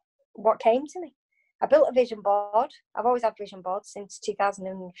what came to me. I built a vision board. I've always had vision boards since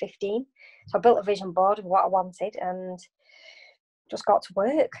 2015. So I built a vision board of what I wanted and just got to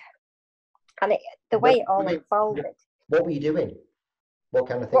work. And the way it all unfolded. What were you doing? What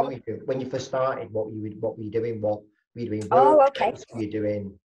kind of thing were you doing? When you first started, what were you doing? What were you doing? Oh, okay. What were you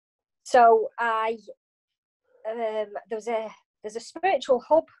doing? So there's a spiritual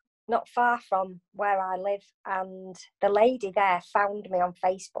hub not far from where I live, and the lady there found me on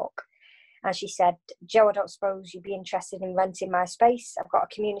Facebook, and she said, Joe, I don't suppose you'd be interested in renting my space? I've got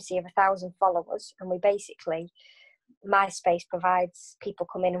a community of 1,000 followers, and my space provides people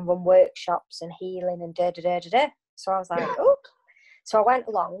come in and run workshops and healing and da. So I was like, oh. So I went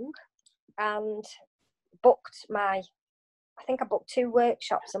along and I booked 2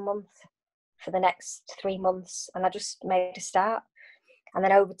 workshops a month for the next 3 months, and I just made a start. And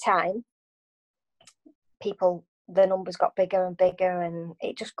then over time, the numbers got bigger and bigger, and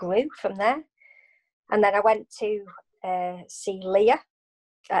it just grew from there. And then I went to see Leah,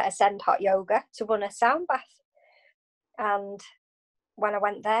 at Ascend Hot Yoga to run a sound bath. And when I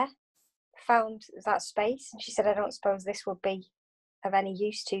went there, found that space, and she said, I don't suppose this would be of any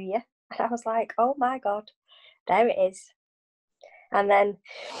use to you. And I was like, oh my God, there it is. And then,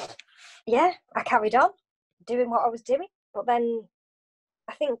 yeah, I carried on doing what I was doing. But then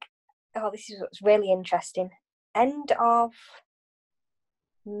I think, this is what's really interesting. End of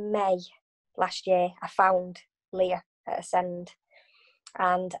May last year, I found Leah at Ascend,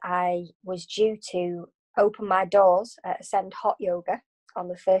 and I was due to open my doors at Ascend Hot Yoga on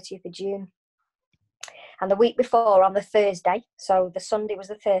the 30th of June. And the week before, on the Thursday, so the Sunday was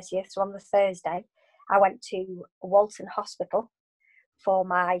the 30th, so on the Thursday, I went to Walton Hospital for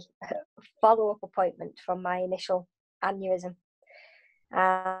my follow-up appointment from my initial aneurysm.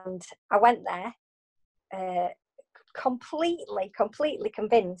 And I went there completely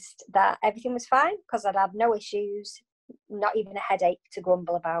convinced that everything was fine because I'd had no issues, not even a headache to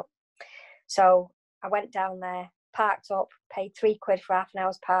grumble about. So I went down there, parked up, paid £3 for half an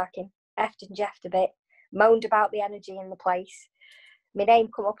hour's parking, effed and jeffed a bit, moaned about the energy in the place. My name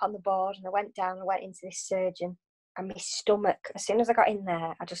come up on the board, and I went down and went into this surgeon, and my stomach, as soon as I got in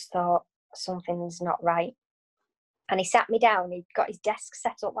there, I just thought something's not right. And he sat me down, he'd got his desk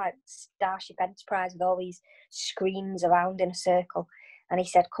set up like Starship Enterprise with all these screens around in a circle, and he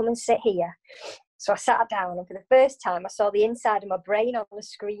said, come and sit here. So I sat down, and for the first time I saw the inside of my brain on the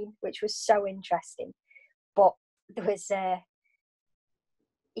screen, which was so interesting. But there was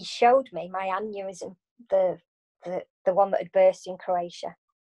he showed me my aneurysm, the one that had burst in Croatia,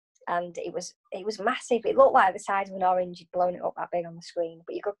 and it was massive. It looked like the size of an orange. He'd blown it up that big on the screen,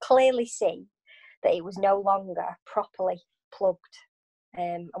 but you could clearly see that it was no longer properly plugged.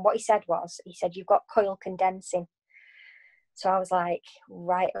 And what he said, you've got coil condensing. So I was like,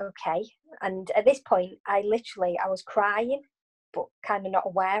 right, okay. And at this point, I was crying, but kind of not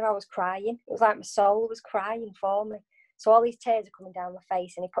aware I was crying. It was like my soul was crying for me. So all these tears are coming down my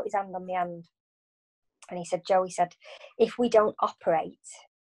face, and he put his hand on my hand. And he said, Jo, if we don't operate,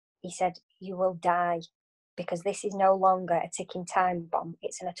 he said, you will die, because this is no longer a ticking time bomb.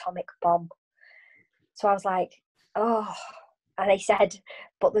 It's an atomic bomb. So I was like, oh. And he said,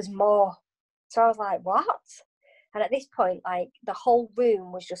 but there's more. So I was like, what? And at this point, like, the whole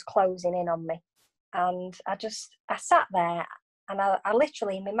room was just closing in on me. And I sat there, and I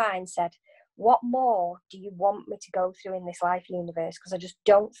literally in my mind said, what more do you want me to go through in this life universe? Because I just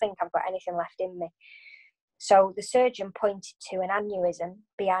don't think I've got anything left in me. So the surgeon pointed to an aneurysm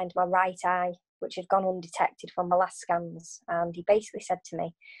behind my right eye, which had gone undetected from my last scans. And he basically said to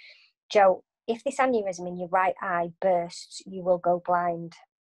me, Jo, if this aneurysm in your right eye bursts, you will go blind.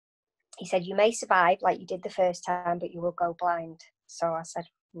 He said, you may survive like you did the first time, but you will go blind. So I said,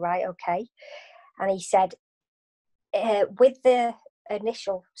 right, okay. And he said, with the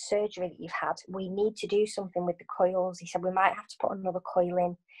initial surgery that you've had, we need to do something with the coils. He said, we might have to put another coil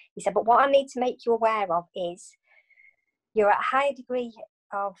in. He said, but what I need to make you aware of is you're at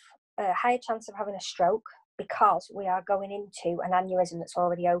a higher chance of having a stroke, because we are going into an aneurysm that's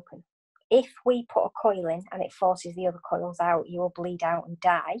already open. If we put a coil in and it forces the other coils out, you will bleed out and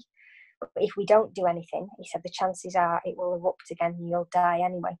die. But if we don't do anything, he said, the chances are it will erupt again and you'll die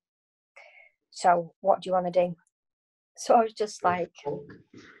anyway. So what do you want to do? So I was just like,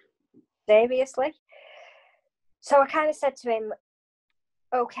 seriously? So I kind of said to him,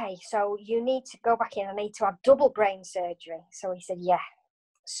 okay, so you need to go back in. I need to have double brain surgery. So he said, yeah.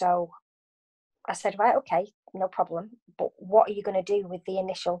 So I said, right, okay, no problem. But what are you going to do with the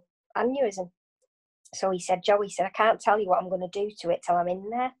initial aneurysm? So he said, Jo, I can't tell you what I'm going to do to it till I'm in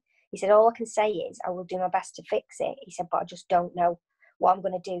there. He said, all I can say is I will do my best to fix it. He said, but I just don't know what I'm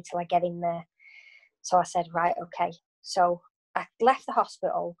going to do till I get in there. So I said, right, okay. So I left the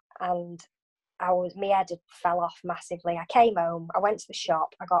hospital, and my head had fell off massively. I came home, I went to the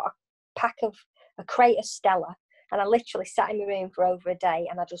shop, I got a crate of Stella, and I literally sat in my room for over a day,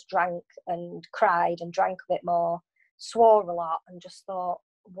 and I just drank and cried and drank a bit more, swore a lot, and just thought,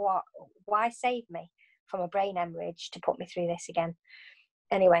 why save me from a brain hemorrhage to put me through this again?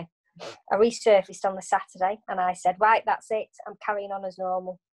 Anyway, I resurfaced on the Saturday, and I said, right, that's it, I'm carrying on as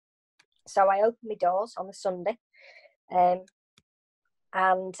normal. So I opened my doors on the Sunday,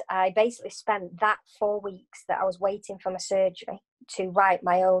 and I basically spent that 4 weeks that I was waiting for my surgery to write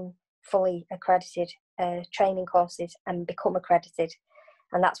my own fully accredited training courses and become accredited.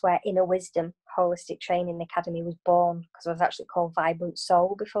 And that's where Inner Wisdom Holistic Training Academy was born, because I was actually called Vibrant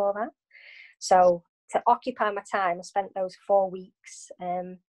Soul before that. So to occupy my time, I spent those 4 weeks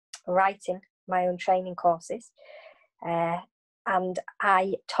writing my own training courses. And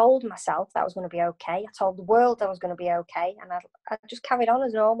I told myself that I was going to be okay. I told the world I was going to be okay. And I just carried on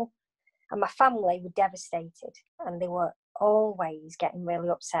as normal. And my family were devastated. And they were always getting really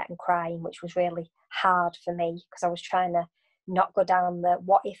upset and crying, which was really hard for me because I was trying to not go down the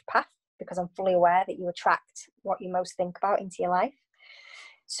what if path, because I'm fully aware that you attract what you most think about into your life.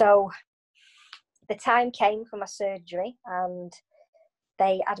 So the time came for my surgery and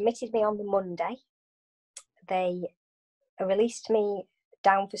they admitted me on the Monday. They released me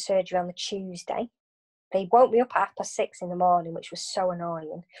down for surgery on the Tuesday. They woke me up at 6:30 in the morning, which was so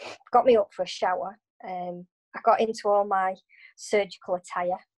annoying. Got me up for a shower. I got into all my surgical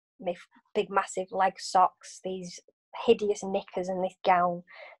attire, my big massive leg socks, these hideous knickers and this gown,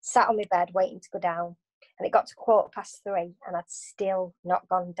 sat on my bed waiting to go down. And it got to 3:15 and I'd still not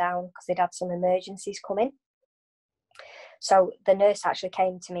gone down because they'd had some emergencies come in. So the nurse actually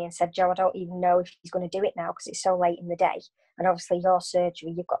came to me and said, "Jo, I don't even know if he's going to do it now because it's so late in the day. And obviously your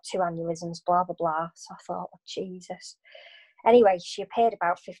surgery, you've got 2 aneurysms, blah, blah, blah." So I thought, oh, Jesus. Anyway, she appeared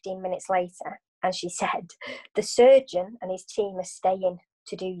about 15 minutes later and she said, "The surgeon and his team are staying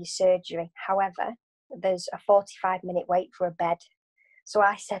to do your surgery. However, there's a 45-minute wait for a bed." So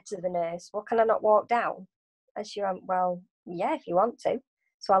I said to the nurse, "Well, can I not walk down?" And she went, "Well, yeah, if you want to."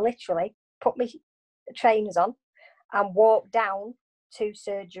 So I literally put my trainers on and walked down to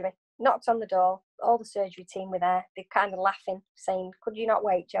surgery, knocked on the door. All the surgery team were there. They're kind of laughing, saying, "Could you not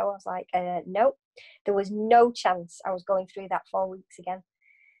wait, Jo?" I was like, "Nope." There was no chance I was going through that 4 weeks again.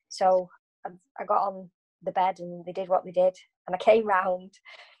 So I got on the bed and they did what they did. And I came round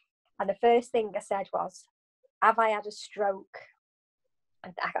and the first thing I said was, "Have I had a stroke?"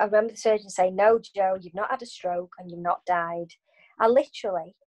 And I remember the surgeon saying, "No, Jo, you've not had a stroke and you've not died." I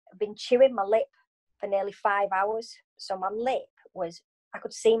literally have been chewing my lip for nearly 5 hours. So my lip was, I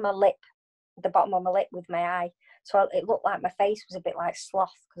could see my lip, the bottom of my lip with my eye. So it looked like my face was a bit like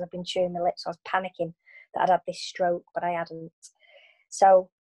sloth because I've been chewing my lip. So I was panicking that I'd had this stroke, but I hadn't. So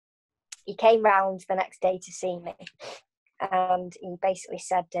he came round the next day to see me. And he basically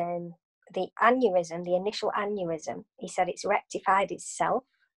said, the aneurysm, the initial aneurysm, he said it's rectified itself.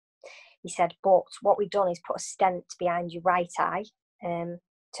 He said, but what we've done is put a stent behind your right eye to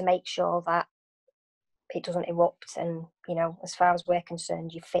make sure that it doesn't erupt. And, you know, as far as we're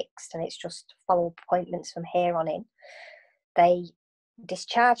concerned, you're fixed and it's just follow appointments from here on in. They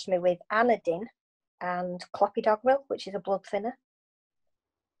discharged me with Anadin and clopidogrel, which is a blood thinner.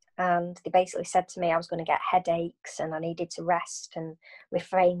 And they basically said to me I was going to get headaches and I needed to rest and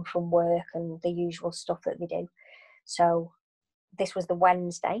refrain from work and the usual stuff that they do. So this was the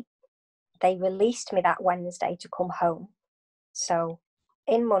Wednesday. They released me that Wednesday to come home. So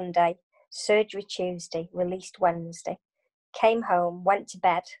in Monday, surgery Tuesday, released Wednesday, came home, went to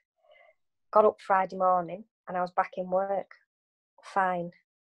bed, got up Friday morning and I was back in work. Fine.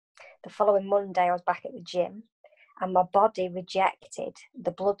 The following Monday, I was back at the gym. And my body rejected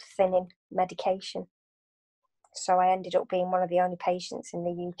the blood thinning medication. So I ended up being one of the only patients in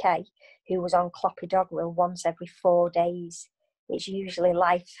the UK who was on clopidogrel once every 4 days. It's usually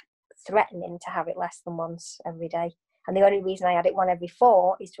life-threatening to have it less than once every day. And the only reason I had it 1 every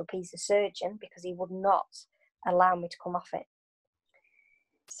 4 is to appease the surgeon because he would not allow me to come off it.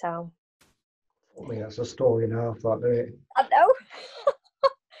 So... I mean, that's a story and a half, that, isn't it? I know.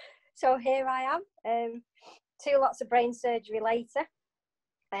 So here I am. 2 lots of brain surgery later.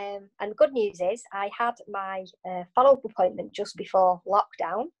 And the good news is I had my follow-up appointment just before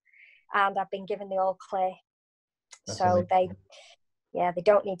lockdown and I've been given the all clear. That's so amazing. They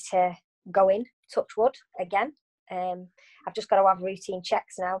don't need to go in, touch wood, again. I've just got to have routine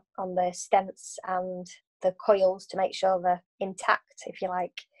checks now on the stents and the coils to make sure they're intact, if you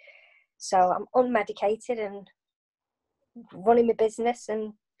like. So I'm unmedicated and running my business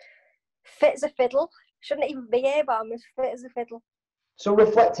and fit as a fiddle. Shouldn't even be here, but I'm as fit as a fiddle. So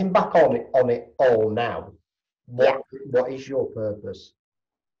reflecting back on it all now, what is your purpose?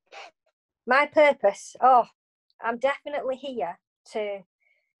 My purpose? Oh, I'm definitely here to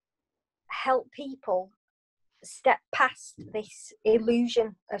help people step past this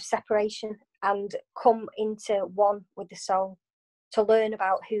illusion of separation and come into one with the soul, to learn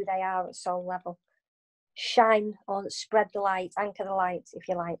about who they are at soul level. Shine or spread the light, anchor the light, if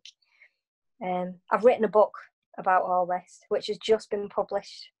you like. I've written a book about all this, which has just been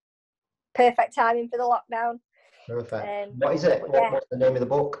published. Perfect timing for the lockdown. Perfect. What is it? What's the name of the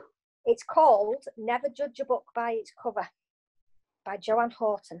book? It's called Never Judge a Book by Its Cover by Joanne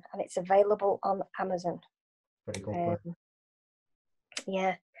Horton, and it's available on Amazon. Pretty cool.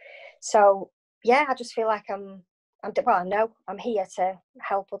 Yeah. So, yeah, I just feel like I know I'm here to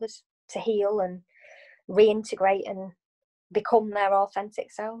help others to heal and reintegrate and become their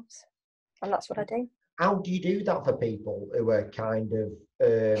authentic selves. And that's what I do. How do you do that for people who are kind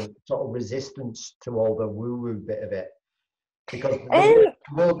of sort of resistant to all the woo-woo bit of it? Because the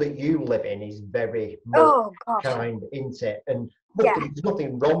world that you live in is very oh God, kind, isn't it? And yeah, there's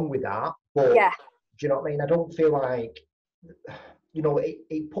nothing wrong with that, but yeah, do you know what I mean? I don't feel like, you know,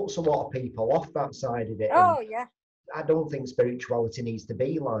 it puts a lot of people off that side of it. And oh yeah, I don't think spirituality needs to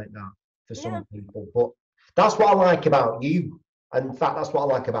be like that for yeah, some people. But that's what I like about you. And in fact, that's what I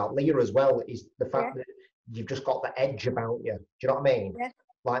like about Leah as well, is the fact that you've just got the edge about you. Do you know what I mean? yeah.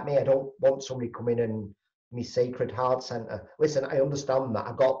 Like me, I don't want somebody coming in my Sacred Heart Centre. Listen, I understand that,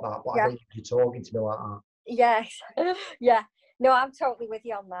 I got that, but I Yeah. don't need you talking to me like that. Yes, yeah. No, I'm totally with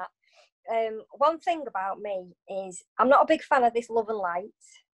you on that. One thing about me is I'm not a big fan of this love and light.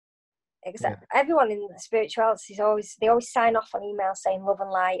 Except everyone in the spirituality they always sign off on emails saying love and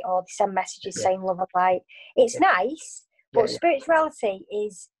light, or they send messages saying love and light. It's nice, but spirituality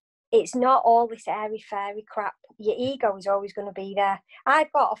it's not all this airy fairy crap. Your ego is always going to be there.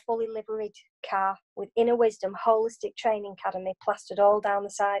 I've got a fully liveried car with Inner Wisdom Holistic Training Academy plastered all down the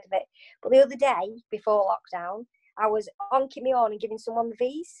side of it. But the other day, before lockdown, I was honking my horn and giving someone the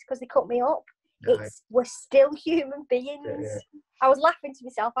V's because they cut me up. We're still human beings. I was laughing to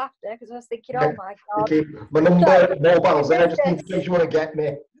myself after because I was thinking, oh my God. My number, mobile's there, just in case you want to get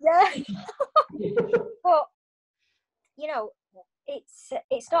me. Yeah. But, you know,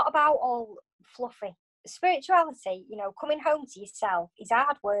 it's not about all fluffy. Spirituality, you know, coming home to yourself is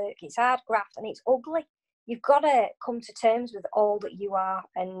hard work, it's hard graft, and it's ugly. You've got to come to terms with all that you are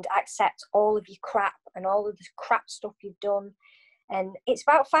and accept all of your crap and all of the crap stuff you've done. And it's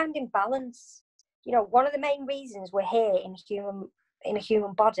about finding balance. You know, one of the main reasons we're here in a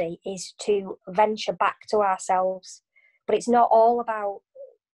human body is to venture back to ourselves. But it's not all about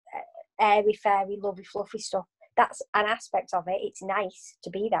airy fairy lovey fluffy stuff. That's an aspect of it. It's nice to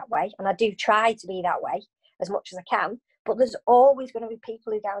be that way, and I do try to be that way as much as I can, but there's always going to be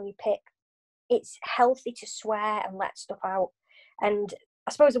people who get on your pip. It's healthy to swear and let stuff out. And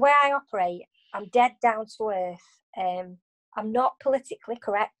I suppose the way I operate, I'm dead down to earth. I'm not politically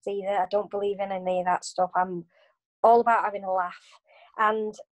correct either. I don't believe in any of that stuff. I'm all about having a laugh.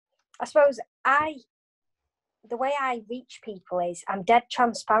 And I suppose the way I reach people is I'm dead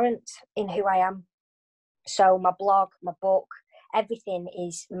transparent in who I am. So my blog, my book, everything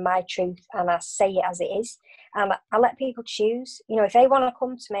is my truth, and I say it as it is. And I let people choose. You know, if they want to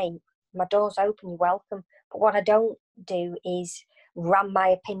come to me, my door's open, you're welcome. But what I don't do is ram my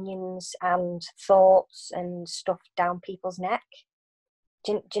opinions and thoughts and stuff down people's neck.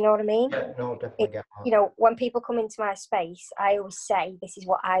 Do you know what I mean? Yeah, no, definitely get that. You know, when people come into my space, I always say, this is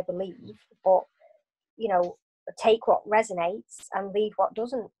what I believe, but, you know, take what resonates and leave what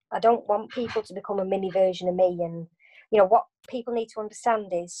doesn't. I don't want people to become a mini version of me. And, you know, what people need to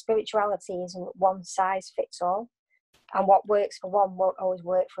understand is spirituality isn't one size fits all. And what works for one won't always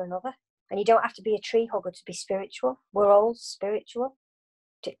work for another. And you don't have to be a tree hugger to be spiritual. We're all spiritual.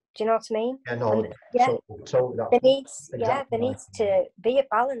 Do you know what I mean? Yeah, no, so there needs to be a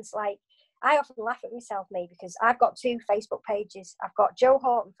balance. Like, I often laugh at myself, because I've got 2 Facebook pages. I've got Joe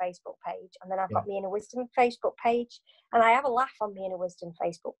Horton Facebook page, and then I've got my Inner Wisdom Facebook page. And I have a laugh on my Inner Wisdom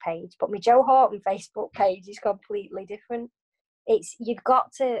Facebook page, but my Joe Horton Facebook page is completely different. You've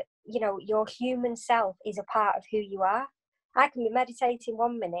got to, you know, your human self is a part of who you are. I can be meditating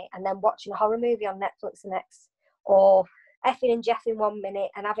one minute and then watching a horror movie on Netflix the next, or effing and jeffing one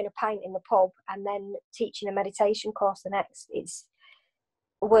minute and having a pint in the pub and then teaching a meditation course the next.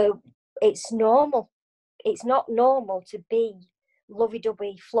 It's normal. It's not normal to be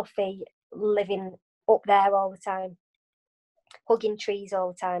lovey-dovey, fluffy, living up there all the time, hugging trees all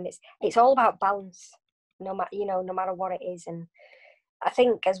the time. It's all about balance, no matter what it is. And I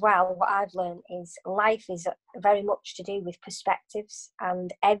think as well, what I've learned is life is very much to do with perspectives,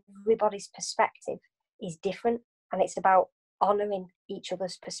 and everybody's perspective is different. And it's about honouring each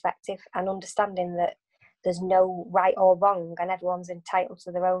other's perspective and understanding that there's no right or wrong, and everyone's entitled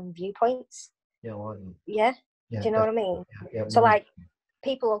to their own viewpoints. Yeah, do you know what I mean? Yeah, so like,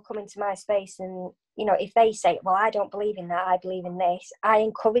 people will come into my space and, you know, if they say, well, I don't believe in that, I believe in this, I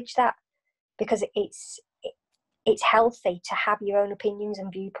encourage that, because it's healthy to have your own opinions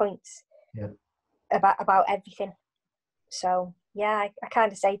and viewpoints about everything. So yeah, I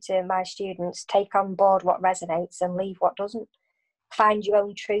kind of say to my students, take on board what resonates and leave what doesn't. Find your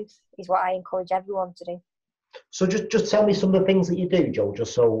own truth is what I encourage everyone to do. So just tell me some of the things that you do, Joe,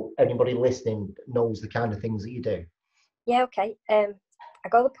 just so anybody listening knows the kind of things that you do. Yeah, okay. I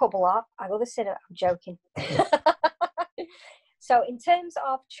go to the pub a lot. I go to the cinema. I'm joking. So in terms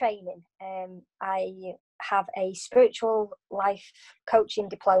of training, I have a spiritual life coaching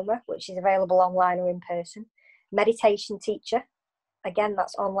diploma, which is available online or in person. Meditation teacher, again,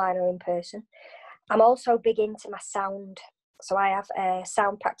 that's online or in person. I'm also big into my sound. So I have a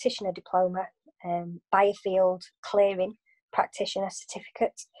sound practitioner diploma, biofield clearing practitioner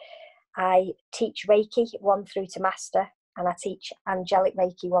certificate. I teach Reiki 1 through to master, and I teach angelic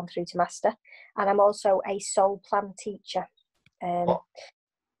Reiki 1 through to master. And I'm also a soul plan teacher.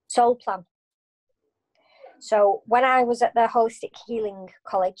 Soul plan. So when I was at the Holistic Healing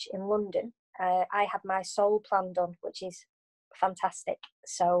College in London, I had my soul plan done, which is fantastic.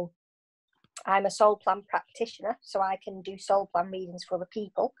 So I'm a soul plan practitioner, so I can do soul plan readings for other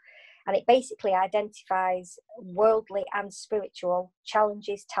people. And it basically identifies worldly and spiritual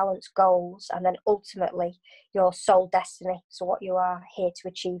challenges, talents, goals, and then ultimately your soul destiny. So what you are here to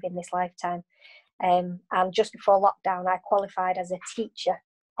achieve in this lifetime. And just before lockdown, I qualified as a teacher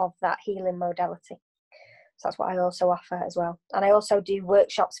of that healing modality. So that's what I also offer as well. And I also do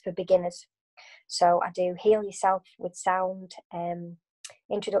workshops for beginners. So I do Heal Yourself with Sound,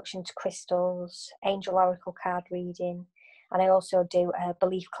 Introduction to Crystals, Angel Oracle card reading, and I also do a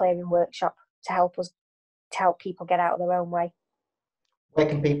belief clearing workshop to help people get out of their own way. Where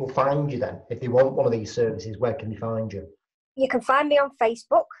can people find you then? If they want one of these services, where can they find you? You can find me on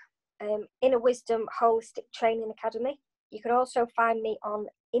Facebook, Inner Wisdom Holistic Training Academy. You can also find me on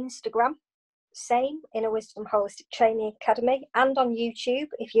Instagram, same, Inner Wisdom Holistic Training Academy, and on YouTube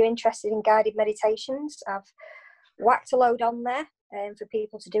if you're interested in guided meditations. I've whacked a load on there for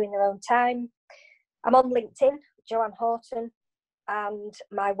people to do in their own time. I'm on LinkedIn, Joanne Horton, and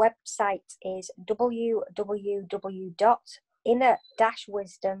my website is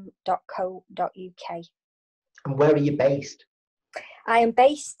www.inner-wisdom.co.uk. And where are you based? I am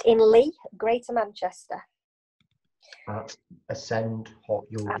based in Leigh, Greater Manchester. At Ascend Hot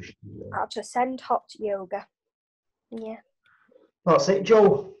Yoga. At Ascend Hot Yoga. Yeah. That's it,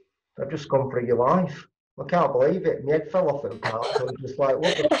 Joe. I've just gone through your life. I can't believe it. My head fell off at the part. So I was just like,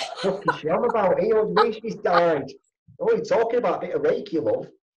 what the fuck is she on about? Hey, the way she's died. Oh, you're talking about a bit of Reiki, love.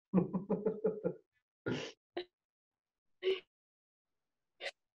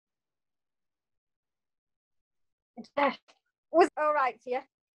 Was it all right to you?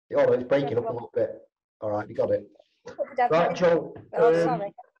 Oh, no, it's breaking up a little bit. All right, you got it. Right, Joe.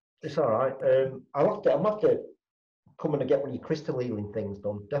 Sorry. It's all right. I'm have to come and get one of your crystal healing things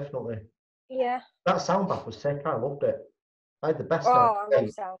done. Definitely. Yeah. That sound bath was sick. I loved it. I had the best night. I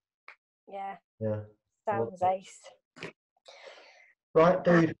love sound. Yeah. Yeah. Sounds ace. Right,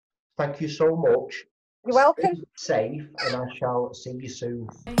 dude. Thank you so much. You're welcome. Stay safe, and I shall see you soon.